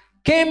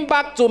 came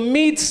back to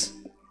meet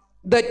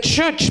the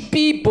church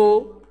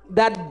people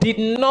that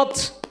did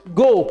not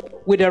go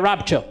with the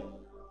rapture.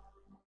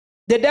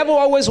 The devil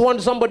always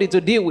wants somebody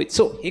to deal with.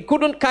 So he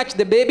couldn't catch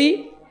the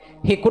baby.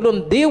 He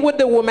couldn't deal with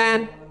the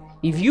woman.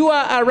 If you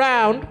are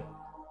around,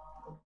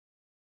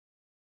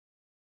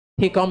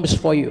 he comes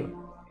for you.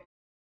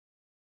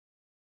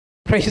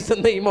 Praise the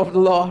name of the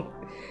Lord.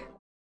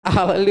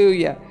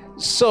 Hallelujah.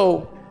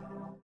 So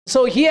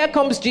here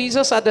comes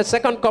Jesus at the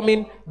second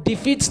coming,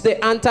 defeats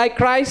the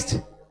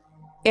Antichrist.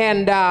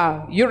 And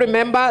you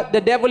remember,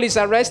 the devil is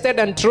arrested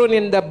and thrown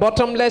in the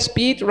bottomless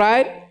pit,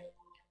 right?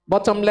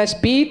 Bottomless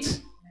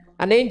pit.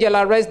 An angel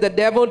arrests the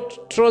devil,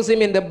 throws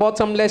him in the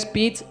bottomless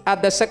pit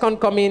at the second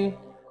coming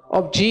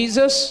of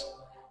Jesus.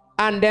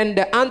 And then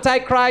the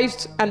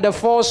Antichrist and the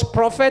false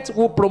prophet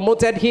who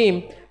promoted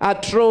him are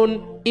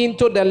thrown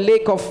into the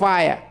lake of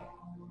fire.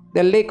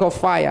 The lake of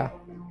fire,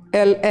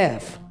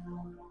 LF.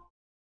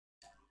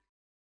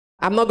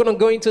 I'm not going to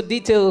go into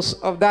details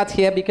of that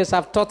here because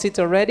I've taught it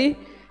already.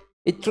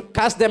 It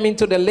cast them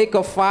into the lake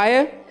of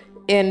fire,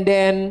 and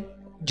then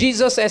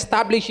Jesus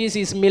establishes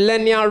his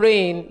millennial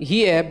reign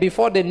here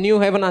before the new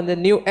heaven and the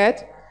new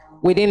earth.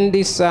 Within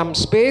this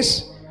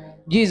space,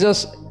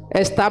 Jesus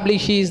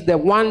establishes the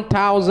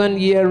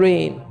 1,000-year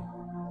reign,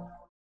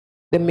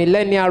 the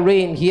millennial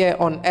reign here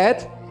on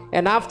earth.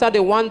 And after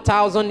the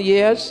 1,000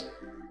 years,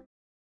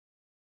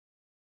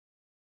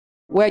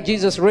 where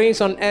Jesus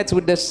reigns on earth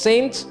with the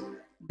saints,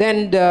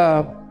 then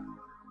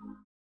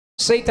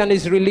Satan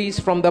is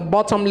released from the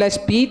bottomless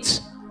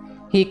pit.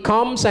 He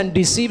comes and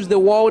deceives the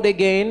world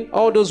again.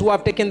 All those who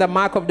have taken the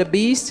mark of the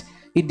beast,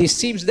 he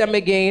deceives them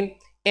again,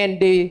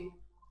 and he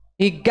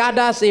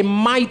gathers a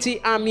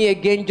mighty army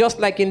again, just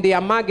like in the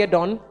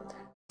Armageddon,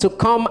 to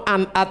come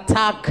and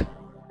attack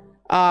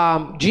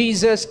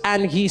Jesus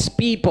and his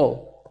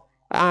people.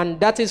 and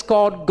that is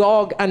called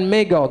Gog and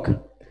Magog.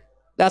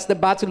 That's the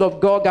battle of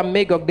Gog and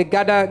Magog. They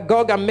gather,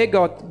 Gog and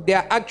Magog, they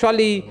are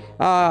actually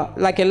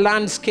like a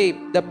landscape,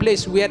 the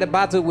place where the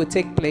battle will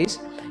take place.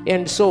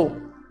 And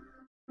so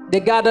they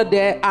gather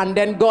there, and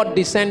then God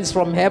descends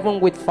from heaven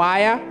with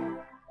fire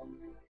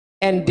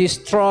and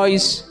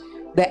destroys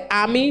the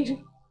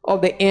army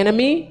of the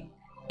enemy.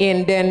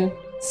 And then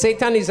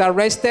Satan is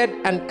arrested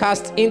and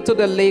cast into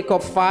the lake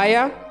of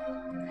fire.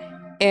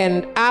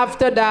 And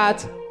after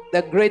that,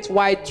 the great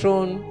white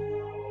throne.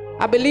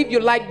 I believe you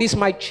like this,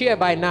 my chair,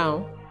 by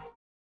now.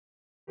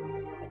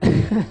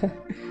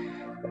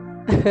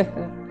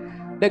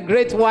 The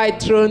great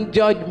white throne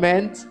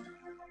judgment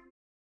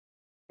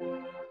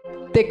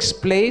takes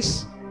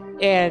place,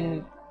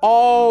 and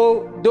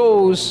all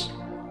those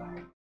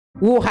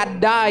who had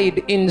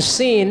died in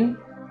sin,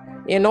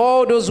 and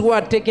all those who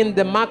are taking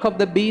the mark of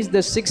the beast,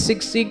 the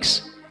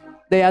 666,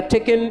 they are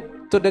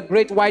taken to the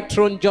great white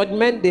throne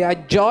judgment. They are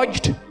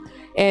judged,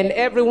 and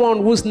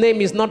everyone whose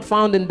name is not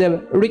found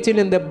written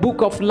in the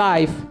book of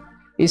life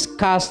is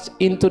cast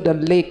into the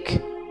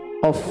lake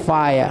of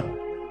fire,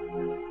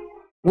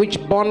 which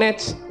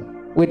burneth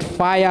with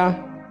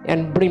fire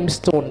and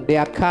brimstone. They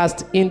are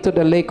cast into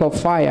the lake of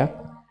fire,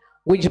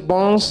 which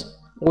burns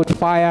with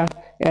fire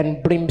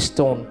and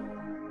brimstone.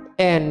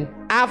 And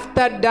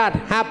after that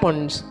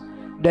happens,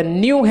 the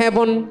new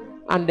heaven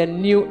and the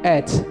new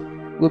earth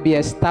will be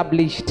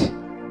established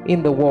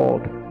in the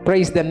world.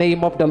 Praise the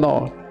name of the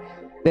Lord.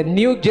 The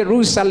new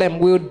Jerusalem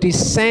will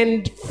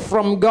descend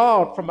from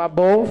God from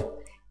above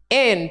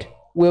and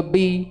will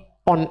be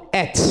on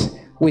earth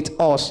with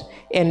us.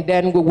 And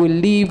then we will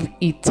live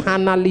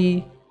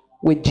eternally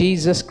with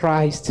Jesus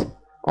Christ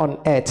on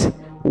earth,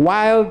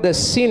 while the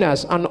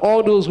sinners and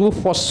all those who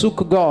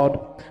forsook God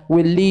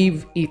will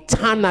live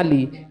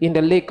eternally in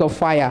the lake of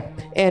fire.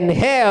 And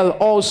hell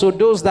also,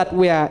 those that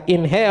were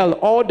in hell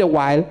all the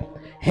while,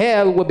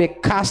 hell will be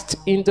cast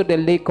into the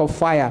lake of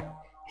fire.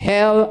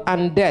 Hell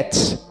and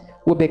death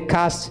will be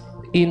cast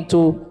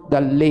into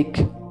the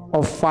lake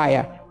of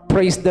fire.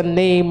 Praise the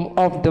name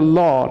of the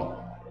Lord.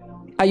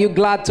 Are you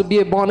glad to be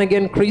a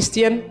born-again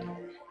Christian?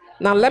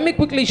 Now let me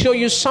quickly show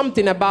you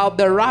something about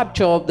the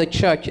rapture of the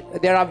church.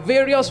 There are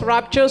various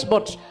raptures,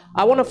 but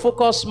I want to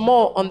focus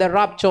more on the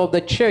rapture of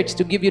the church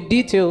to give you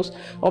details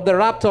of the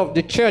rapture of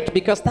the church,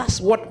 because that's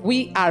what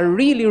we are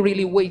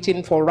really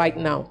waiting for right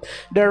now.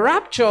 The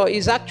rapture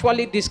is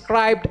actually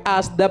described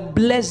as the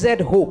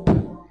blessed hope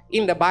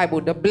in the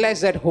Bible, the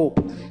blessed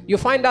hope. You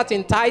find that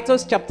in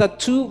Titus chapter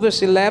 2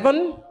 verse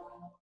 11.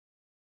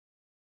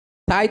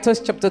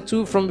 Titus chapter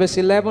 2 from verse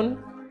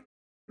 11.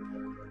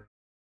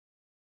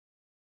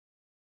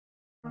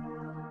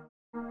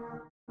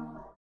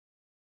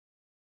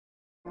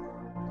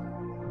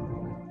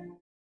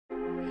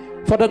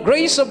 For the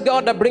grace of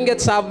God that bringeth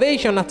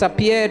salvation hath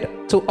appeared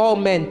to all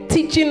men,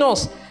 teaching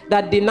us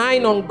that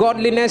denying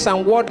ungodliness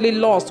and worldly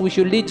lust, we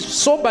should live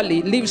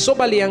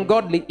soberly and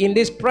godly in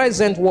this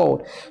present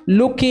world,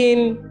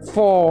 looking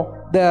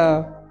for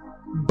the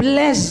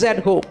blessed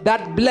hope,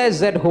 that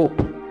blessed hope,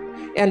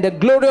 and the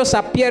glorious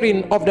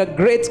appearing of the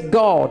great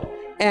God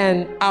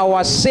and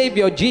our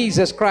Savior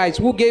Jesus Christ,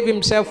 who gave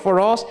himself for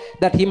us,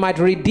 that he might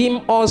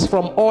redeem us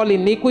from all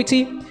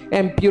iniquity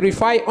and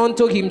purify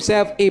unto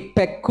himself a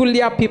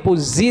peculiar people,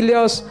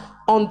 zealous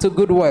unto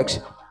good works.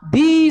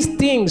 These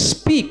things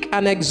speak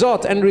and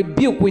exhort and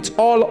rebuke with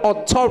all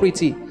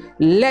authority.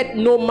 Let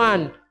no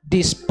man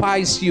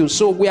despise you.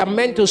 So we are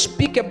meant to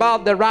speak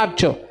about the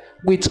rapture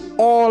with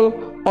all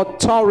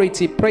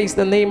authority. Praise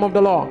the name of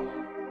the Lord.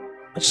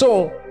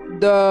 So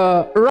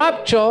the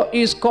rapture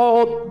is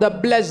called the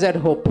blessed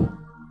hope.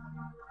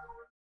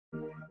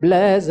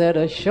 Blessed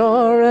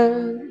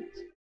assurance,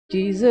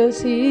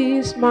 Jesus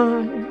is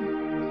mine.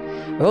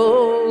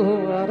 Oh,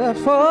 what a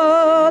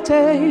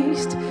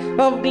foretaste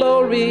of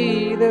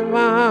glory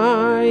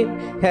divine,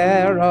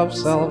 heir of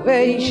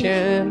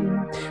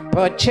salvation,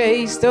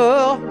 purchased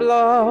of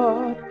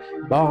blood,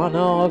 born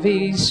of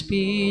his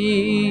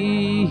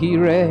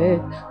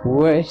spirit,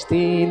 washed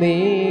in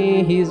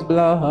his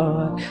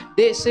blood.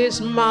 This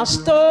is my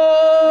story,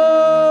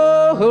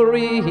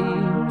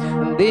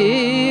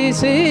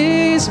 this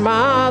is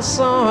my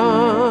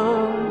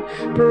song,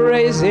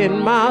 praising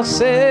my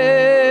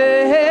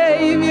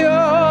Savior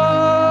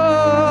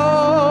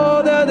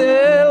all the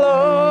day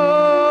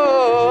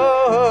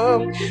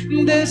long.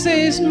 This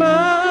is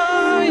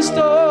my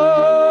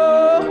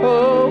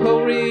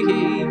story,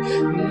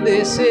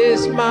 this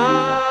is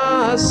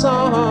my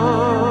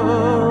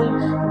song,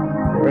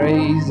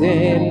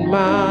 praising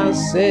my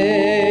Savior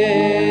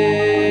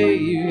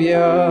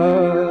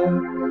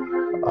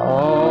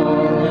all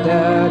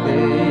the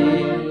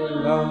day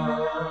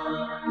long.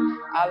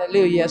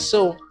 Hallelujah.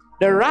 So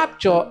the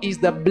rapture is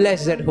the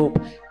blessed hope.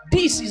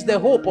 This is the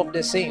hope of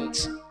the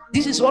saints.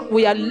 This is what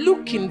we are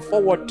looking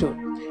forward to.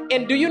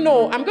 And do you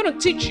know, I'm going to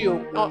teach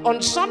you on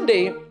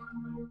Sunday.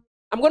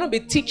 I'm going to be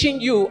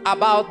teaching you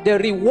about the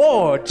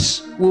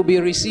rewards we'll be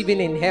receiving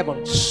in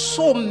heaven.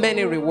 So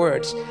many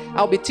rewards.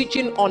 I'll be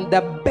teaching on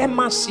the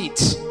Bema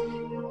seat.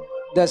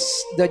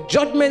 the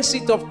judgment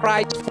seat of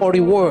Christ for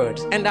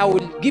rewards, and I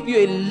will give you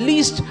a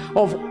list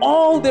of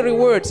all the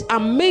rewards,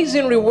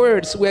 amazing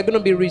rewards we're going to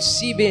be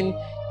receiving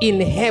in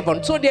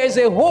heaven. So there is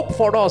a hope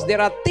for us. There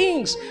are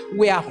things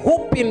we are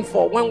hoping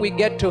for when we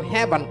get to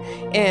heaven,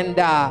 and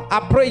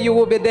I pray you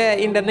will be there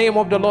in the name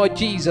of the Lord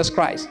Jesus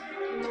Christ.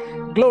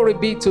 Glory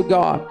be to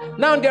God.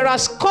 Now there are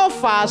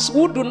scoffers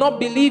who do not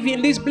believe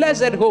in this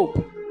blessed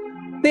hope.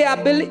 They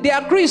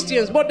are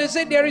Christians, but they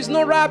say there is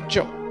no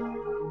rapture.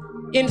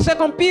 In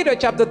 2 Peter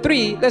chapter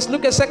 3, let's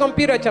look at 2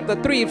 Peter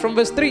chapter 3 from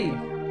verse 3.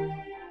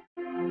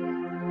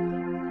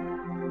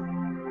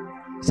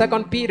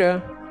 2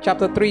 Peter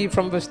chapter 3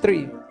 from verse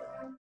 3.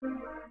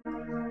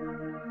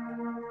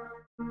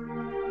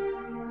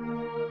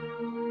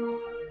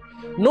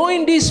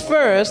 Knowing this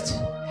first,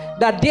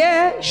 that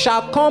there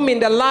shall come in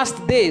the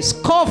last days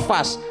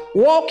scoffers,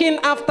 walking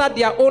after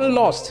their own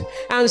lust,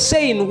 and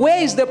saying,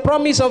 where is the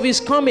promise of his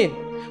coming?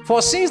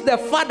 For since the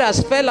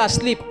fathers fell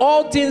asleep,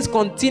 all things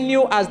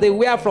continue as they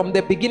were from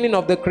the beginning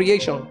of the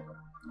creation.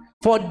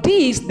 For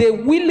this they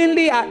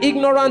willingly are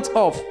ignorant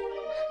of,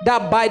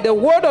 that by the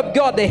word of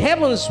God the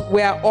heavens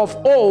were of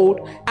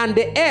old, and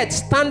the earth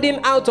standing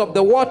out of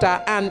the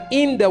water and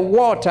in the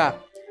water.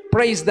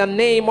 Praise the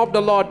name of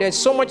the Lord. There's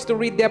so much to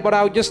read there, but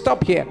I'll just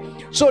stop here.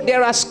 So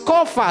there are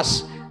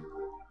scoffers.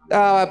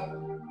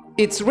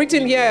 It's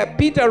written here,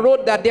 Peter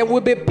wrote that there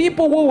will be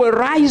people who will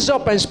rise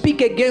up and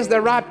speak against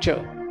the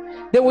rapture.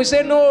 They will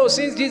say, no,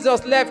 since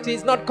Jesus left,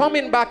 he's not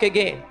coming back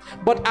again.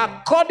 But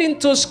according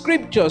to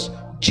scriptures,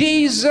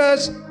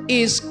 Jesus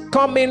is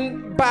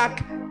coming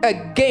back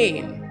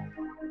again.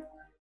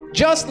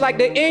 Just like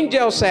the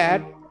angel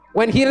said,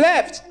 when he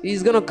left,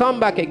 he's going to come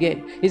back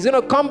again. He's going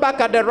to come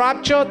back at the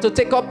rapture to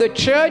take up the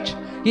church.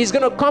 He's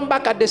going to come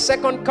back at the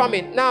second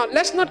coming. Now,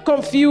 let's not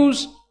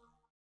confuse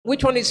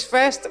which one is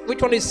first,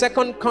 which one is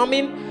second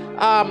coming.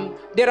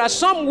 There are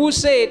some who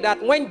say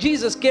that when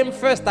Jesus came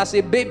first as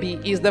a baby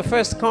is the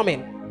first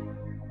coming,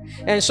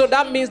 and so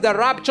that means the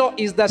rapture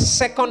is the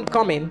second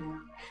coming,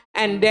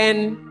 and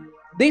then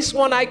this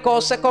one I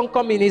call second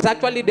coming is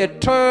actually the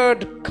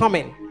third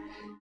coming.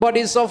 But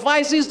it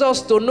suffices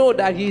us to know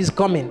that he is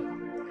coming,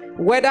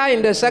 whether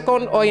in the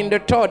second or in the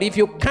third. If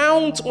you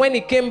count when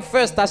he came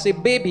first as a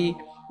baby,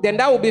 then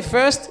that will be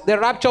first, the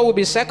rapture will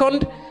be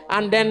second,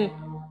 and then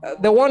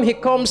the one he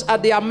comes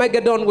at the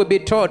Armageddon will be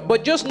third.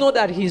 But just know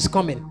that he is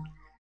coming.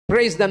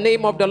 Praise the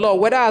name of the Lord.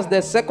 Whether as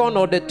the second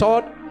or the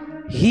third,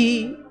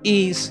 he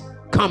is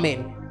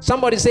coming.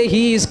 Somebody say,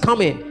 he is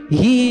coming.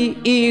 He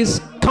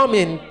is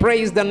coming.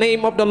 Praise the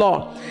name of the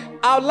Lord.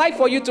 I would like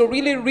for you to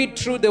really read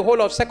through the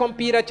whole of 2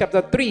 Peter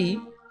chapter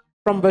 3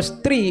 from verse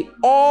 3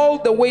 all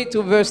the way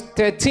to verse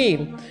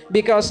 13,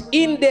 because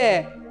in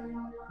there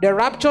the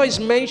rapture is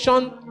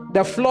mentioned,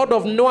 the flood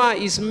of Noah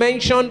is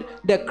mentioned,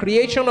 the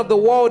creation of the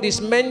world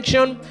is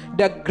mentioned,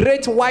 the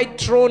great white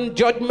throne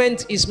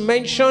judgment is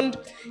mentioned,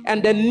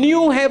 and the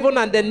new heaven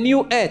and the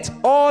new earth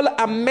all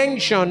are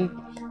mentioned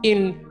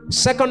in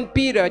 2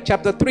 Peter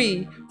chapter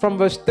 3 from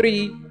verse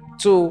 3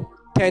 to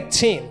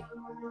 13.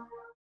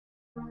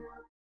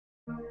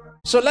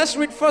 So let's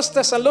read 1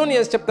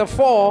 Thessalonians chapter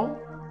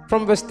 4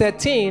 from verse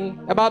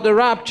 13 about the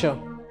rapture.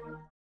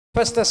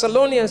 1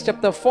 Thessalonians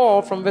chapter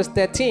 4 from verse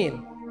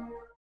 13.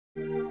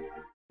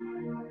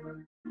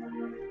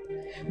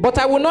 But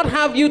I will not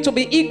have you to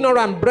be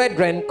ignorant,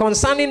 brethren,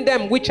 concerning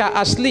them which are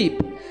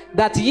asleep,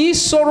 that ye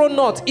sorrow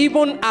not,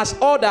 even as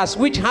others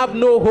which have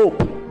no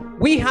hope.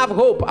 We have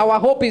hope. Our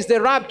hope is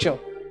the rapture.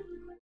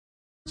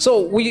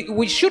 So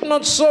we should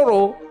not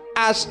sorrow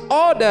as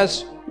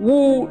others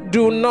who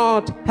do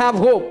not have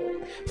hope.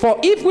 For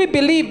if we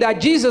believe that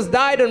Jesus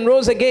died and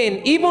rose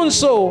again, even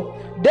so,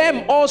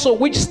 them also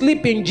which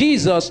sleep in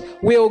Jesus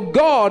will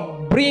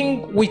God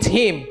bring with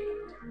him.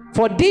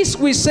 For this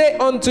we say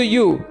unto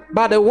you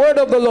by the word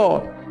of the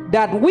Lord,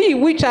 that we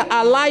which are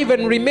alive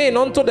and remain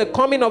unto the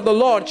coming of the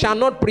Lord shall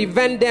not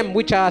prevent them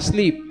which are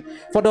asleep.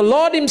 For the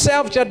Lord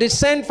himself shall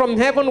descend from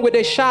heaven with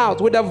a shout,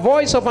 with the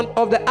voice of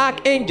the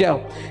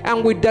archangel,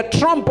 and with the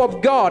trump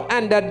of God,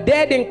 and the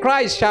dead in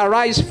Christ shall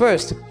rise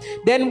first.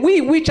 Then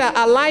we which are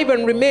alive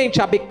and remain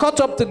shall be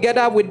caught up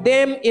together with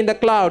them in the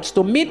clouds,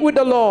 to meet with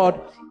the Lord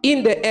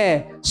in the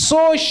air.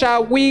 So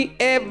shall we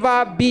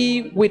ever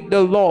be with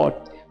the Lord.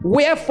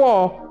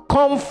 Wherefore,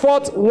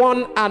 comfort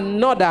one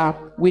another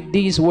with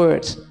these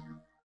words.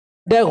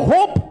 The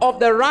hope of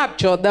the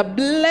rapture, the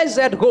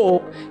blessed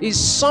hope, is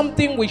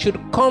something we should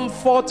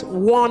comfort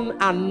one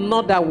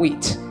another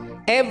with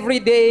every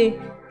day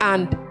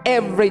and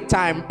every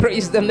time.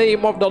 Praise the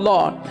name of the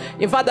Lord.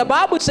 In fact, the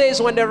Bible says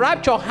when the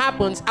rapture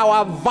happens,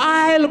 our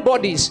vile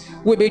bodies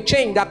will be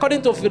changed.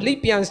 According to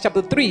Philippians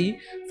chapter 3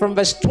 from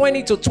verse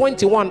 20 to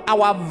 21,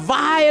 our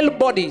vile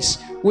bodies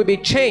will be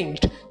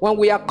changed. When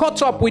we are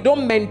caught up, we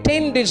don't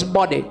maintain this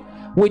body.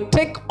 We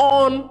take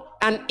on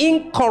an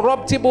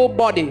incorruptible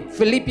body.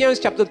 Philippians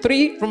chapter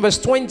 3 from verse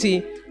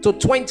 20 to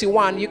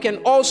 21. You can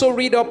also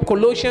read up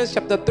Colossians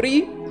chapter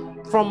 3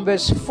 from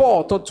verse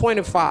 4 to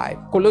 25.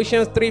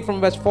 Colossians 3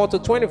 from verse 4 to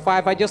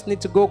 25. I just need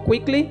to go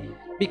quickly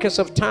because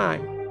of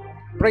time.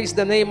 Praise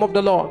the name of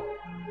the Lord.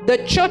 The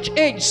church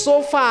age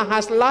so far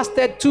has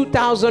lasted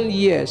 2,000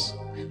 years.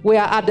 We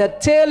are at the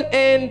tail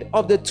end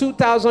of the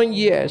 2,000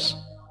 years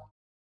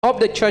of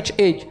the church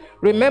age.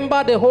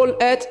 Remember, the whole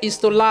earth is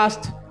to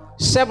last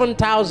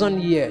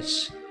 7,000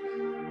 years.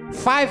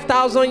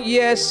 5,000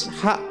 years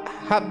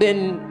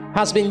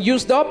has been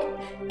used up,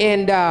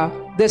 and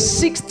the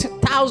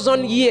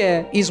 6,000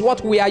 year is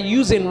what we are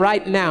using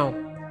right now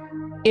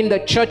in the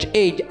church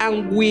age,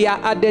 and we are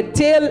at the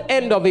tail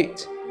end of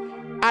it.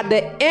 At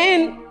the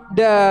end,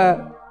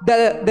 the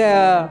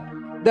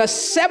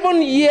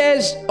 7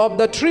 years of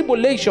the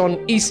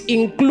tribulation is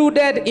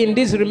included in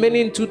this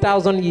remaining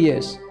 2,000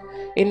 years.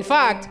 In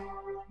fact,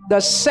 the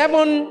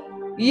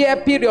 7-year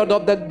period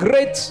of the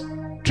great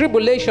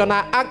tribulation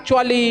are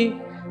actually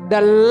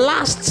the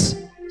last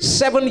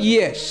 7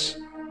 years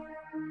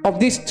of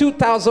these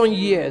 2,000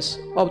 years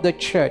of the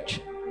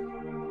church.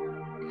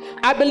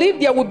 I believe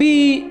there will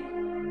be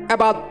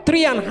about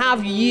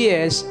 3.5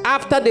 years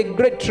after the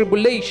great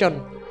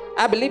tribulation.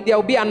 I believe there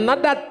will be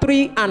another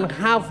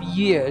 3.5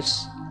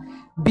 years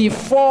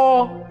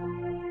before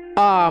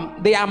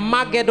the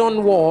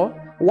Armageddon war.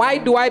 Why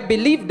do I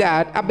believe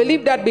that? I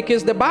believe that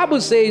because the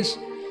Bible says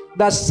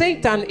that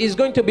Satan is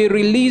going to be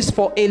released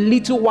for a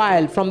little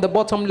while from the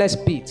bottomless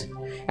pit.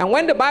 And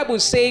when the Bible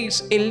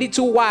says a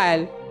little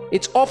while,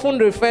 it often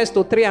refers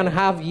to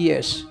 3.5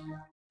 years.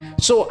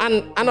 So,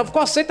 and of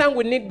course, Satan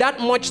will need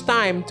that much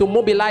time to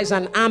mobilize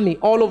an army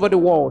all over the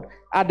world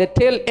at the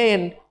tail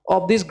end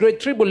of this great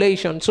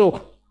tribulation.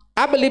 So,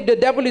 I believe the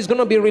devil is going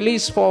to be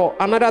released for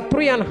another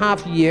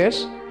 3.5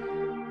 years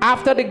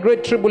after the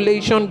great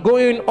tribulation,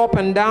 going up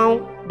and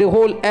down the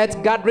whole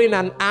earth, gathering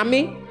an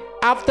army,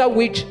 after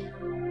which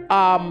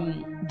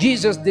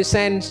Jesus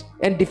descends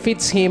and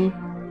defeats him,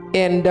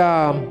 and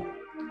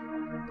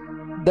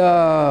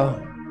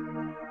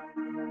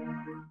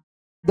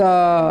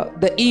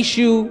the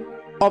issue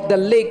of the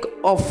lake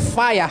of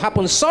fire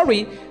happens.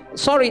 Sorry,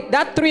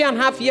 that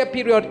 3.5 year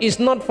period is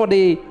not for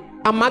the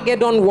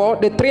Armageddon war.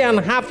 The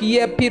 3.5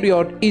 year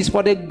period is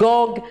for the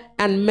Gog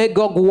and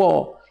Magog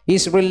war.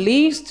 He's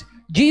released.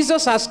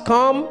 Jesus has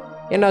come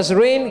and has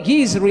reigned.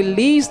 He is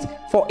released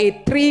for a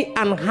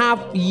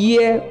 3.5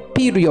 year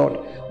period,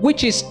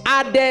 which is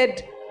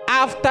added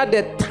after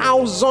the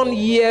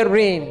 1,000-year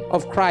reign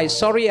of Christ.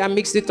 Sorry, I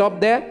mixed it up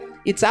there.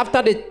 It's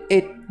after the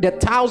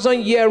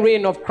 1,000-year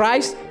reign of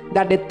Christ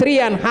that the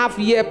 3.5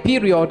 year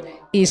period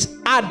is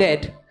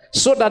added,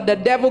 so that the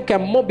devil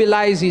can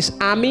mobilize his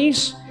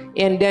armies,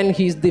 and then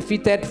he's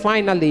defeated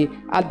finally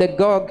at the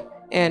Gog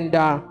and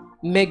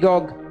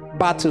Magog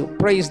battle.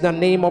 Praise the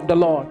name of the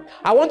Lord.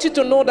 I want you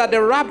to know that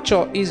the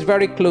rapture is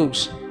very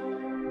close,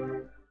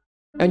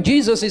 and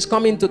Jesus is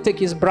coming to take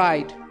his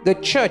bride. The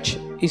church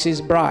is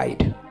his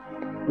bride.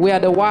 We are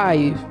the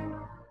wife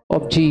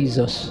of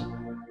Jesus.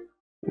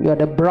 We are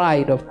the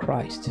bride of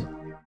Christ.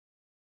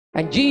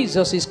 And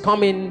Jesus is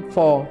coming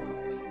for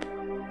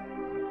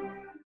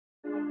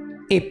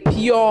a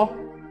pure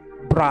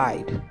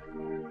bride.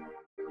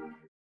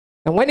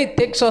 And when it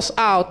takes us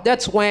out,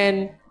 that's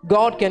when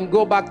God can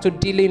go back to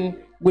dealing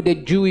with the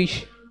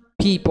Jewish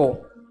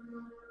people.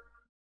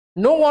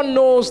 No one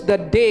knows the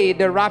day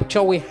the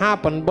rapture will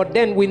happen, but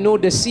then we know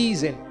the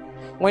season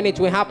when it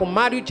will happen.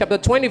 Matthew chapter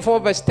 24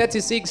 verse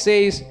 36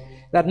 says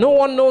that no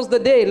one knows the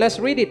day. Let's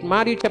read it.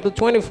 Matthew chapter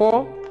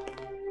 24.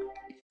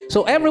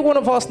 So every one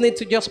of us needs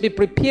to just be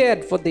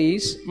prepared for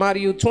this.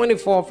 Matthew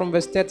 24 from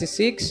verse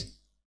 36,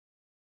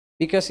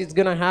 because it's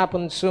going to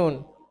happen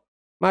soon.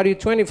 Matthew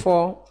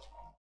 24.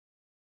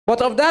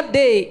 But of that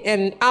day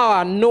and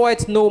hour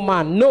knoweth no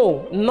man,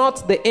 no,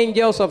 not the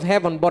angels of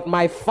heaven, but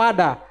my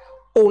Father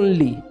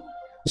only.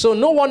 So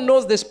no one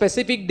knows the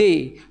specific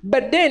day.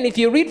 But then if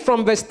you read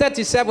from verse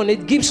 37,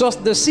 it gives us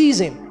the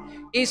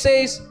season. It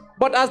says,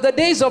 but as the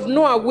days of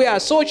Noah were,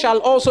 so shall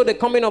also the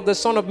coming of the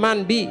Son of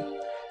Man be.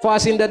 For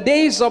as in the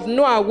days of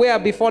Noah were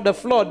before the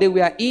flood, they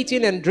were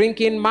eating and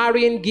drinking,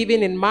 marrying,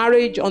 giving in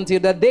marriage, until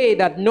the day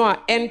that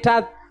Noah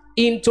entered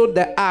into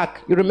the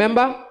ark. You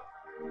remember?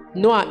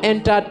 Noah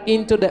entered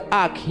into the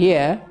ark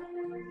here.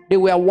 They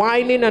were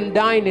wining and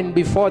dining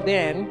before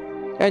then.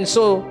 And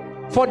so,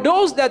 for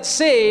those that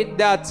say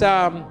that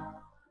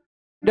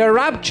the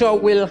rapture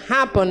will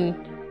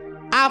happen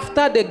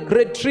after the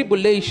great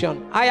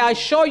tribulation, I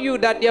assure you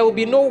that there will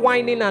be no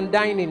wining and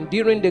dining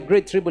during the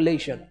great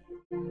tribulation.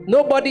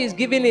 Nobody is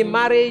giving in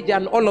marriage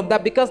and all of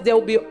that, because there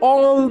will be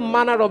all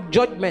manner of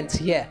judgments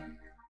here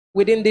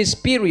within this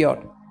period.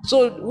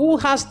 So who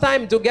has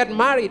time to get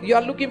married? You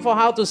are looking for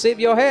how to save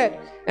your head,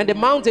 and the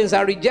mountains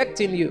are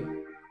rejecting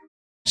you.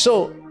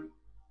 So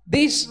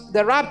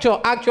the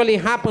rapture actually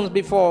happens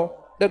before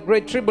the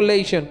great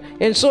tribulation.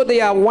 And so they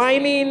are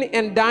wining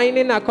and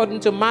dining,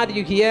 according to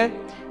Matthew here,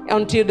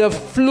 until the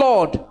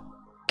flood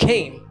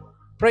came.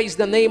 Praise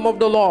the name of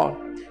the Lord.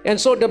 And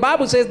so the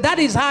Bible says that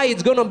is how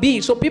it's going to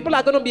be. So people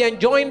are going to be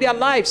enjoying their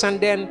lives, and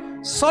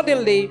then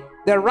suddenly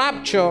the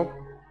rapture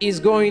is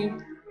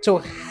going to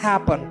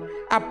happen.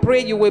 I pray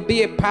you will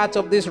be a part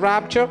of this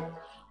rapture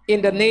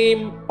in the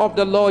name of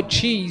the Lord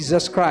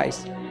Jesus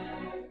Christ.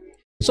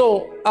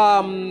 So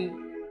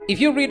If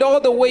you read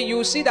all the way,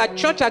 you see that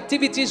church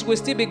activities will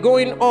still be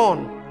going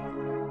on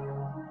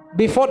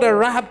before the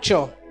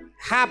rapture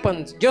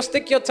happens. Just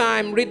take your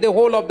time, read the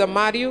whole of the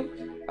Matthew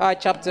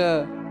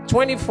chapter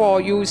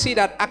 24. You will see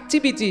that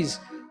activities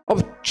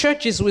of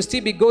churches will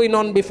still be going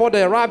on before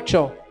the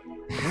rapture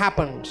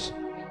happens.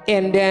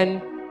 And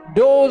then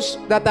those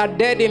that are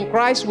dead in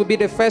Christ will be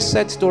the first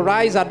sets to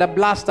rise at the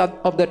blast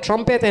of the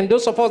trumpet, and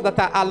those of us that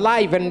are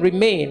alive and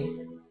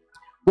remain,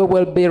 we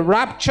will be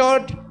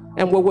raptured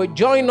and we will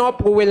join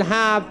up. We will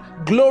have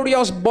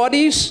glorious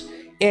bodies,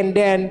 and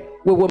then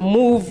we will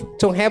move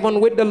to heaven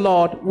with the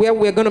Lord, where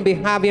we're going to be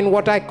having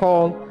what I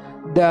call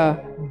the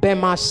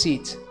Bema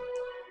seat.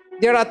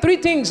 There are three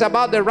things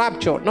about the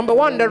rapture. Number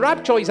one, the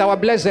rapture is our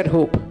blessed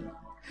hope.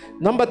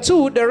 Number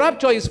two, the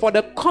rapture is for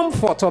the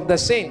comfort of the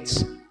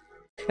saints.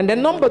 And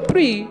then number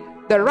three,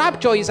 the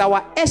rapture is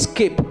our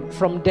escape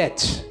from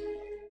death.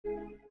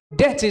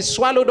 Death is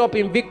swallowed up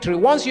in victory.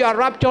 Once you are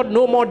raptured,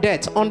 no more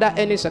death under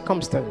any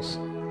circumstance.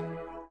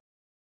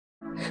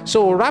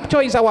 So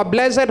rapture is our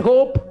blessed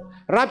hope.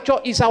 Rapture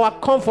is our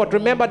comfort.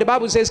 Remember, the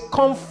Bible says,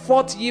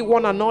 comfort ye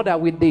one another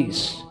with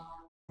this.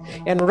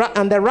 And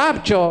the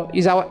rapture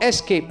is our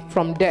escape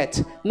from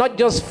death. Not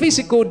just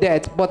physical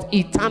death, but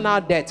eternal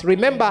death.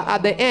 Remember,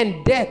 at the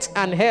end, death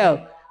and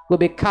hell will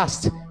be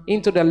cast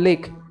into the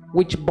lake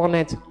which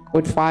burneth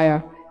with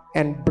fire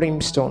and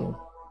brimstone.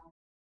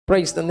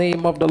 Praise the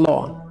name of the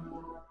Lord.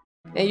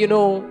 And you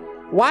know,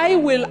 why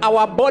will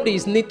our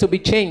bodies need to be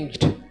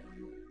changed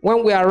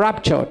when we are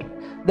raptured?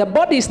 The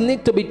bodies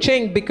need to be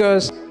changed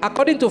because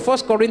according to 1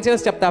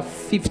 Corinthians chapter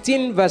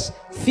 15 verse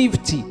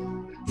 50,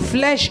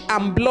 flesh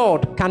and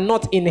blood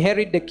cannot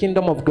inherit the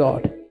kingdom of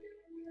God.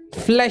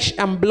 Flesh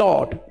and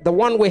blood, the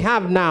one we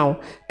have now,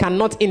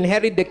 cannot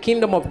inherit the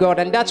kingdom of God.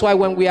 And that's why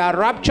when we are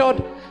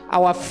raptured,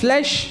 our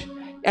flesh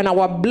and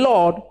our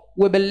blood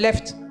will be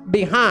left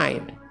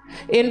behind.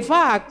 In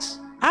fact,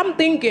 I'm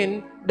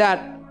thinking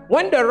that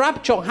when the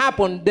rapture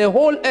happens, the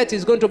whole earth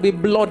is going to be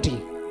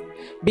bloody.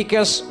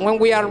 Because when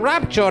we are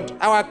raptured,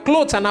 our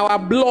clothes and our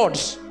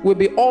bloods will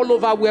be all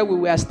over where we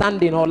were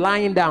standing or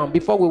lying down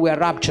before we were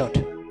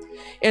raptured.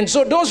 And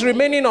so those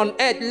remaining on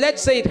earth,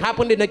 let's say it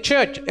happened in a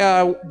church,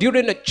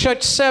 during a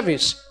church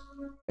service,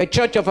 a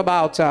church of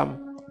about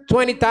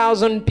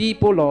 20,000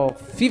 people or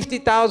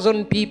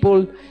 50,000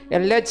 people,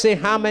 and let's say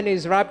how many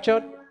is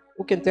raptured?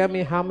 Who can tell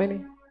me how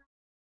many?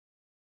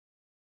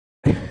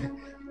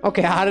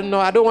 Okay, I don't know.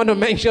 I don't want to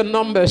mention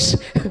numbers.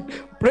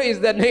 Praise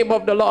the name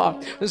of the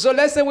Lord. So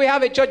let's say we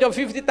have a church of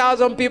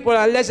 50,000 people,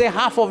 and let's say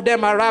half of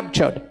them are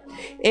raptured.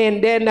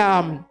 And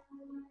then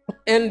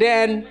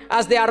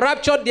as they are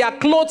raptured, their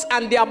clothes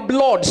and their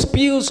blood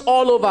spills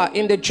all over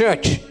in the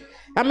church.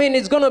 I mean,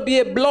 it's going to be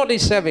a bloody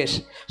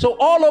service. So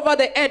all over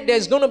the earth,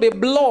 there's going to be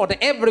blood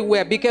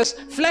everywhere because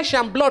flesh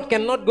and blood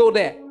cannot go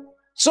there.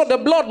 So the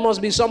blood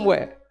must be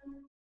somewhere.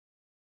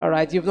 All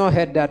right, you've not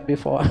heard that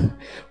before.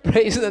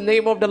 Praise the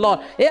name of the Lord.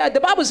 Yeah, the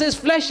Bible says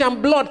flesh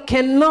and blood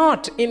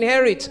cannot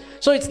inherit.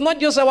 So it's not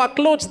just our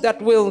clothes that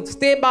will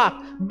stay back.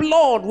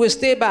 Blood will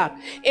stay back.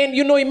 And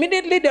you know,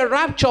 immediately the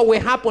rapture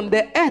will happen,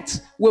 the earth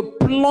will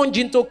plunge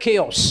into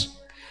chaos.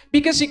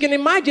 Because you can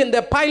imagine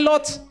the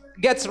pilot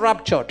gets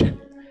raptured.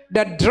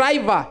 The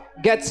driver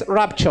gets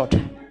raptured.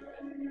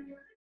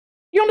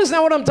 You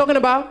understand what I'm talking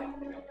about?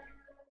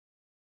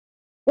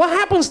 What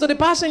happens to the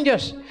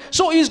passengers?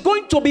 So it's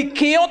going to be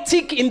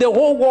chaotic in the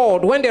whole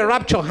world when the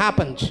rapture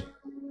happens.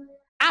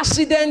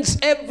 Accidents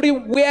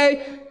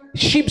everywhere,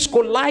 ships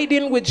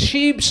colliding with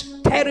ships,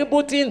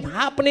 terrible things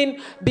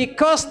happening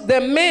because the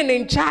men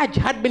in charge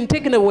had been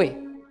taken away.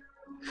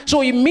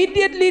 So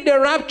immediately the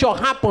rapture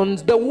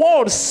happens, the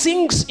world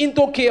sinks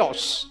into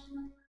chaos.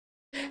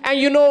 And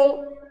you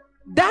know,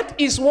 that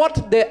is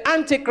what the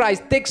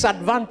Antichrist takes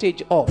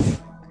advantage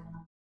of.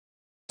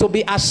 To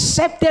be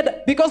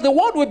accepted, because the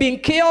world will be in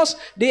chaos,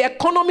 the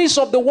economies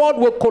of the world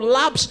will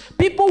collapse,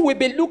 people will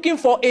be looking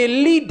for a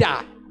leader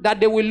that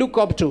they will look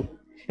up to.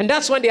 And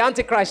that's when the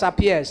Antichrist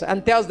appears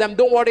and tells them,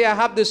 don't worry, I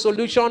have the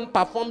solution,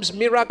 performs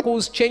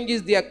miracles,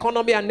 changes the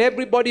economy, and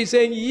everybody is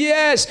saying,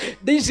 yes,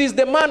 this is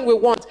the man we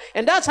want.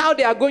 And that's how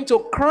they are going to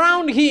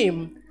crown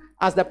him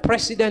as the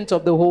president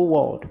of the whole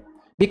world,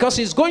 because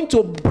he's going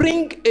to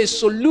bring a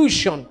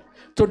solution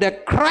to the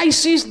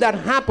crisis that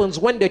happens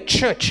when the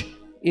church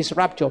is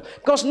raptured.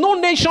 Because no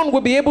nation will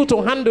be able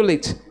to handle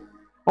it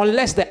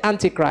unless the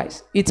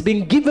Antichrist. It's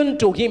been given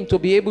to him to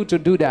be able to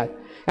do that.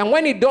 And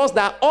when he does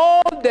that,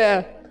 all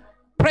the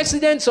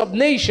presidents of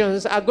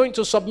nations are going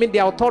to submit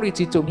their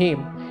authority to him.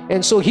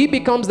 And so he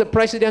becomes the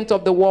president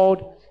of the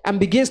world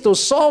and begins to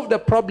solve the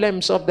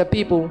problems of the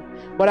people.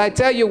 But I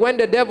tell you, when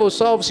the devil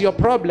solves your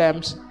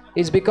problems,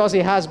 it's because he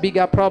has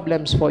bigger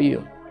problems for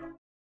you.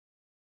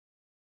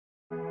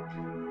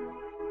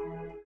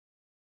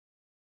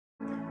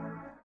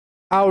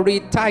 I'll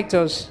read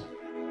Titus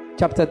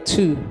chapter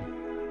 2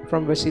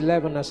 from verse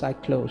 11 as I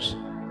close.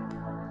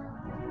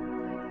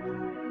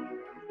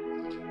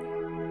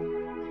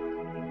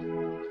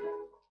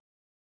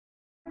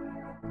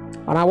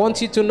 And I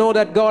want you to know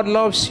that God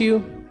loves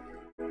you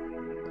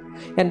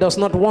and does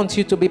not want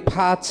you to be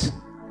part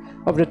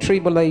of the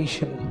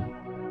tribulation.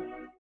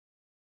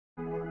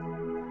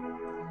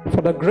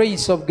 For the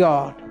grace of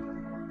God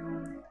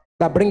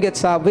that bringeth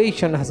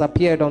salvation has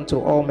appeared unto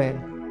all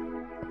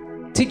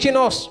men, teaching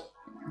us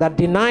that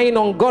denying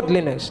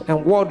ungodliness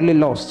and worldly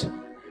lust,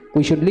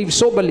 we should live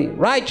soberly,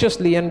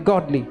 righteously, and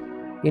godly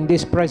in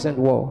this present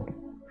world,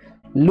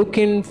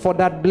 looking for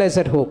that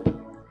blessed hope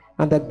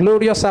and the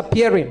glorious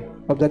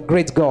appearing of the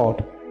great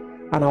God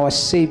and our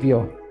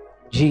Savior,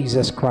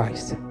 Jesus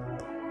Christ,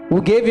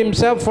 who gave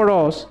himself for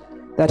us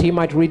that he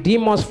might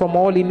redeem us from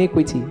all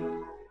iniquity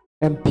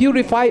and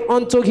purify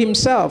unto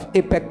himself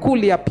a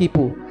peculiar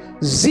people,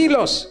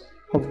 zealous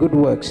of good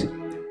works.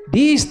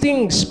 These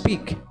things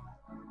speak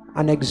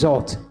and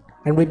exhort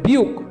and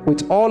rebuke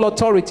with all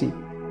authority.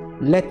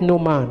 Let no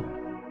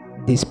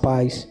man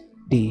despise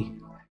thee.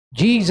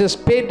 Jesus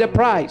paid the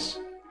price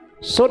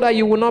so that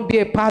you will not be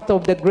a part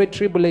of the great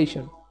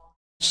tribulation,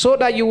 so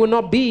that you will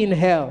not be in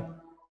hell,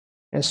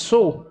 and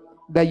so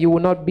that you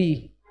will not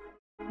be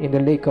in the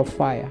lake of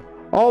fire.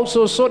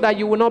 Also, so that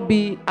you will not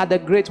be at the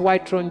great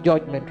white throne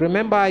judgment.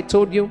 Remember, I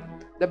told you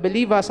the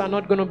believers are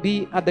not going to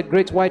be at the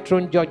great white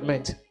throne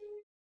judgment.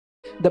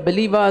 The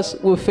believers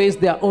will face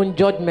their own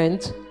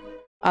judgment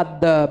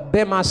at the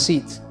Bema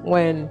seat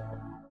when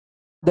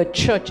the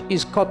church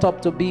is caught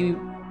up to be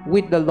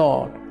with the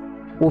Lord.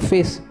 We'll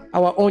face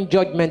our own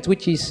judgment,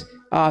 which is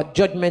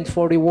judgment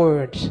for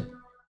rewards.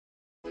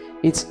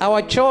 It's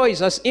our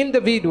choice as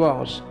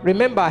individuals.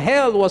 Remember,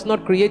 hell was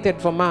not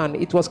created for man.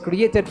 It was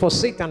created for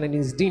Satan and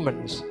his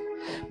demons.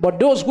 But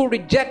those who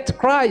reject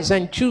Christ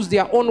and choose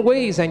their own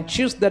ways and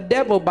choose the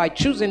devil by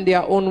choosing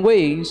their own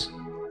ways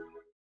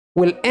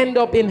will end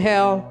up in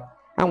hell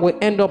and will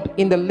end up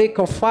in the lake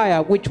of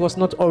fire, which was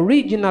not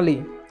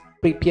originally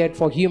prepared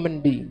for human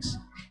beings.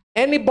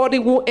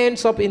 Anybody who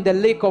ends up in the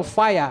lake of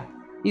fire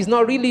is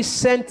not really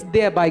sent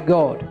there by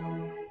God,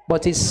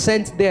 but is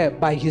sent there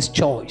by his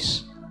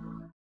choice.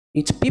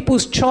 It's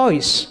people's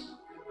choice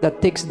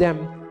that takes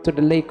them to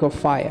the lake of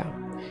fire.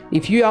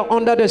 If you are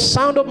under the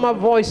sound of my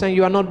voice and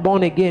you are not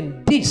born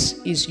again, this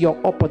is your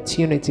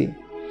opportunity.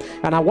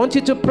 And I want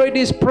you to pray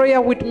this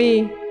prayer with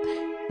me.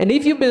 And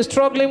if you've been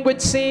struggling with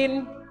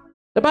sin,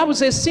 the Bible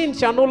says sin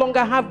shall no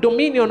longer have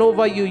dominion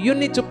over you. You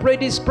need to pray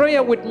this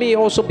prayer with me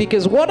also,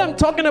 because what I'm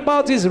talking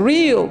about is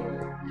real.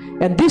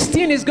 And this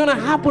thing is going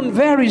to happen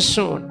very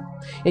soon.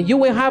 And you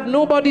will have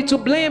nobody to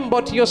blame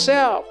but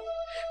yourself,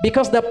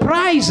 because the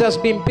price has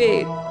been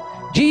paid.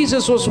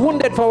 Jesus was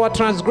wounded for our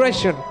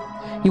transgression.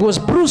 He was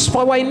bruised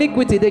for our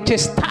iniquity. The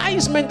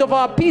chastisement of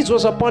our peace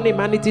was upon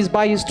him, and it is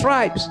by his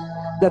stripes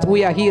that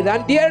we are healed.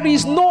 And there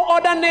is no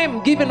other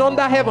name given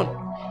under heaven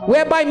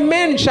whereby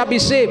men shall be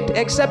saved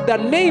except the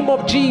name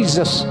of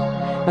Jesus.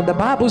 And the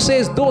Bible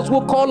says those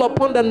who call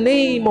upon the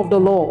name of the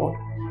Lord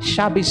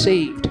shall be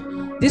saved.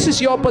 This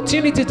is your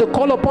opportunity to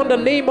call upon the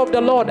name of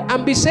the Lord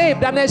and be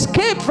saved and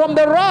escape from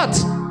the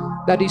wrath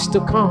that is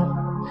to come.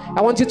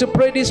 I want you to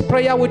pray this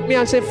prayer with me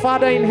and say,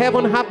 Father in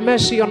heaven, have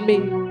mercy on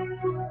me.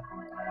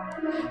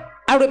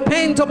 I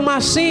repent of my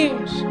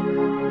sins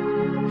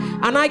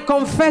and I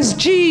confess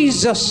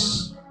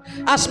Jesus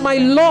as my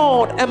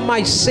Lord and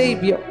my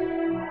Savior.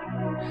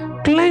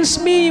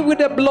 Cleanse me with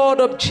the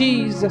blood of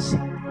Jesus.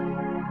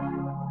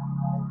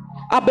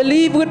 I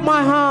believe with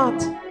my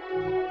heart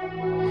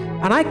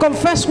and I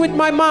confess with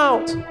my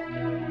mouth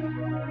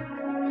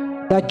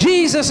that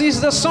Jesus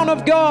is the Son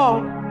of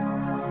God,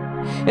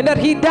 and that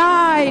he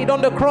died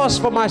on the cross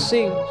for my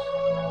sins,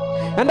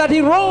 and that he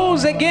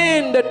rose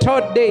again the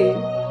third day.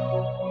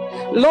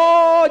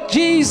 Lord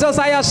Jesus,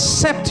 I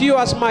accept you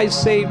as my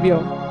Savior.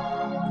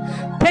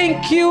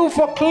 Thank you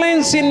for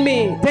cleansing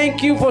me.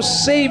 Thank you for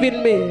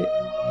saving me.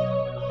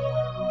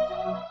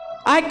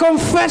 I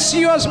confess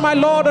you as my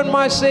Lord and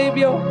my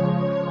Savior,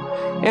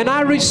 and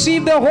I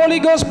receive the Holy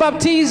Ghost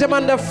baptism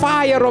and the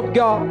fire of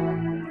God.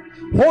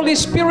 Holy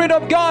Spirit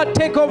of God,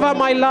 take over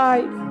my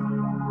life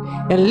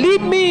and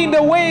lead me in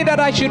the way that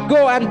I should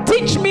go, and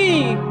teach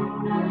me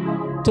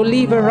to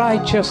live a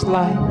righteous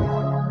life.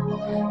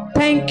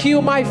 Thank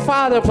you, my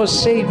Father, for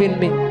saving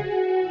me.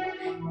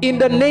 In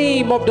the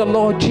name of the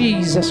Lord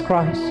Jesus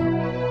Christ,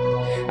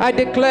 I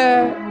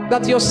declare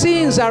that your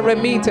sins are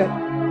remitted.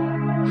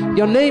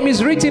 Your name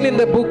is written in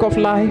the book of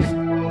life,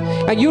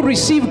 and you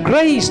receive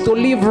grace to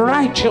live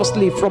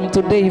righteously from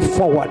today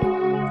forward.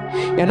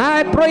 And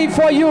I pray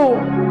for you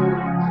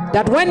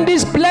that when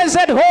this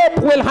blessed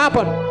hope will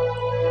happen,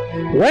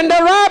 when the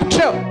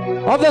rapture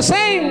of the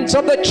saints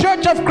of the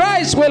Church of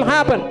Christ will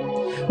happen,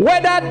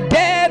 whether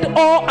dead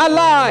or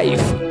alive,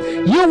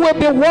 you will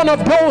be one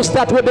of those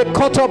that will be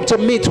caught up to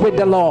meet with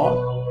the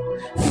Lord.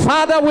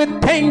 Father, we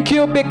thank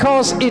you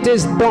because it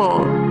is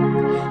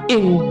done.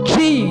 In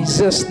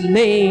Jesus'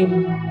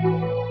 name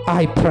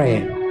I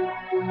pray.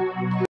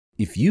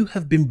 If you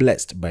have been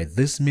blessed by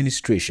this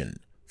ministration,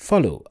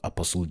 follow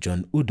Apostle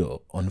John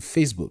Udo on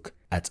Facebook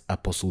at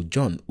Apostle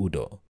John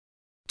Udo.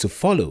 To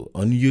follow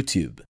on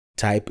YouTube,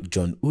 type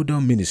John Udo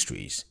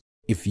Ministries.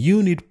 If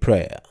you need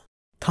prayer,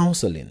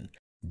 counseling,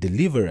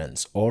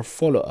 deliverance, or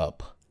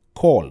follow-up,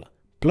 call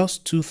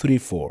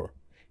 +234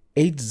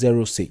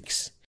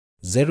 806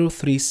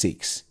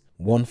 036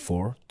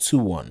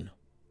 1421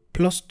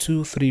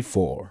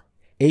 +234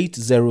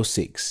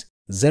 806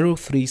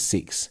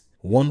 036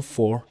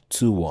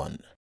 1421.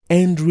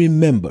 And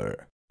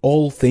remember,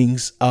 all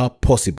things are possible.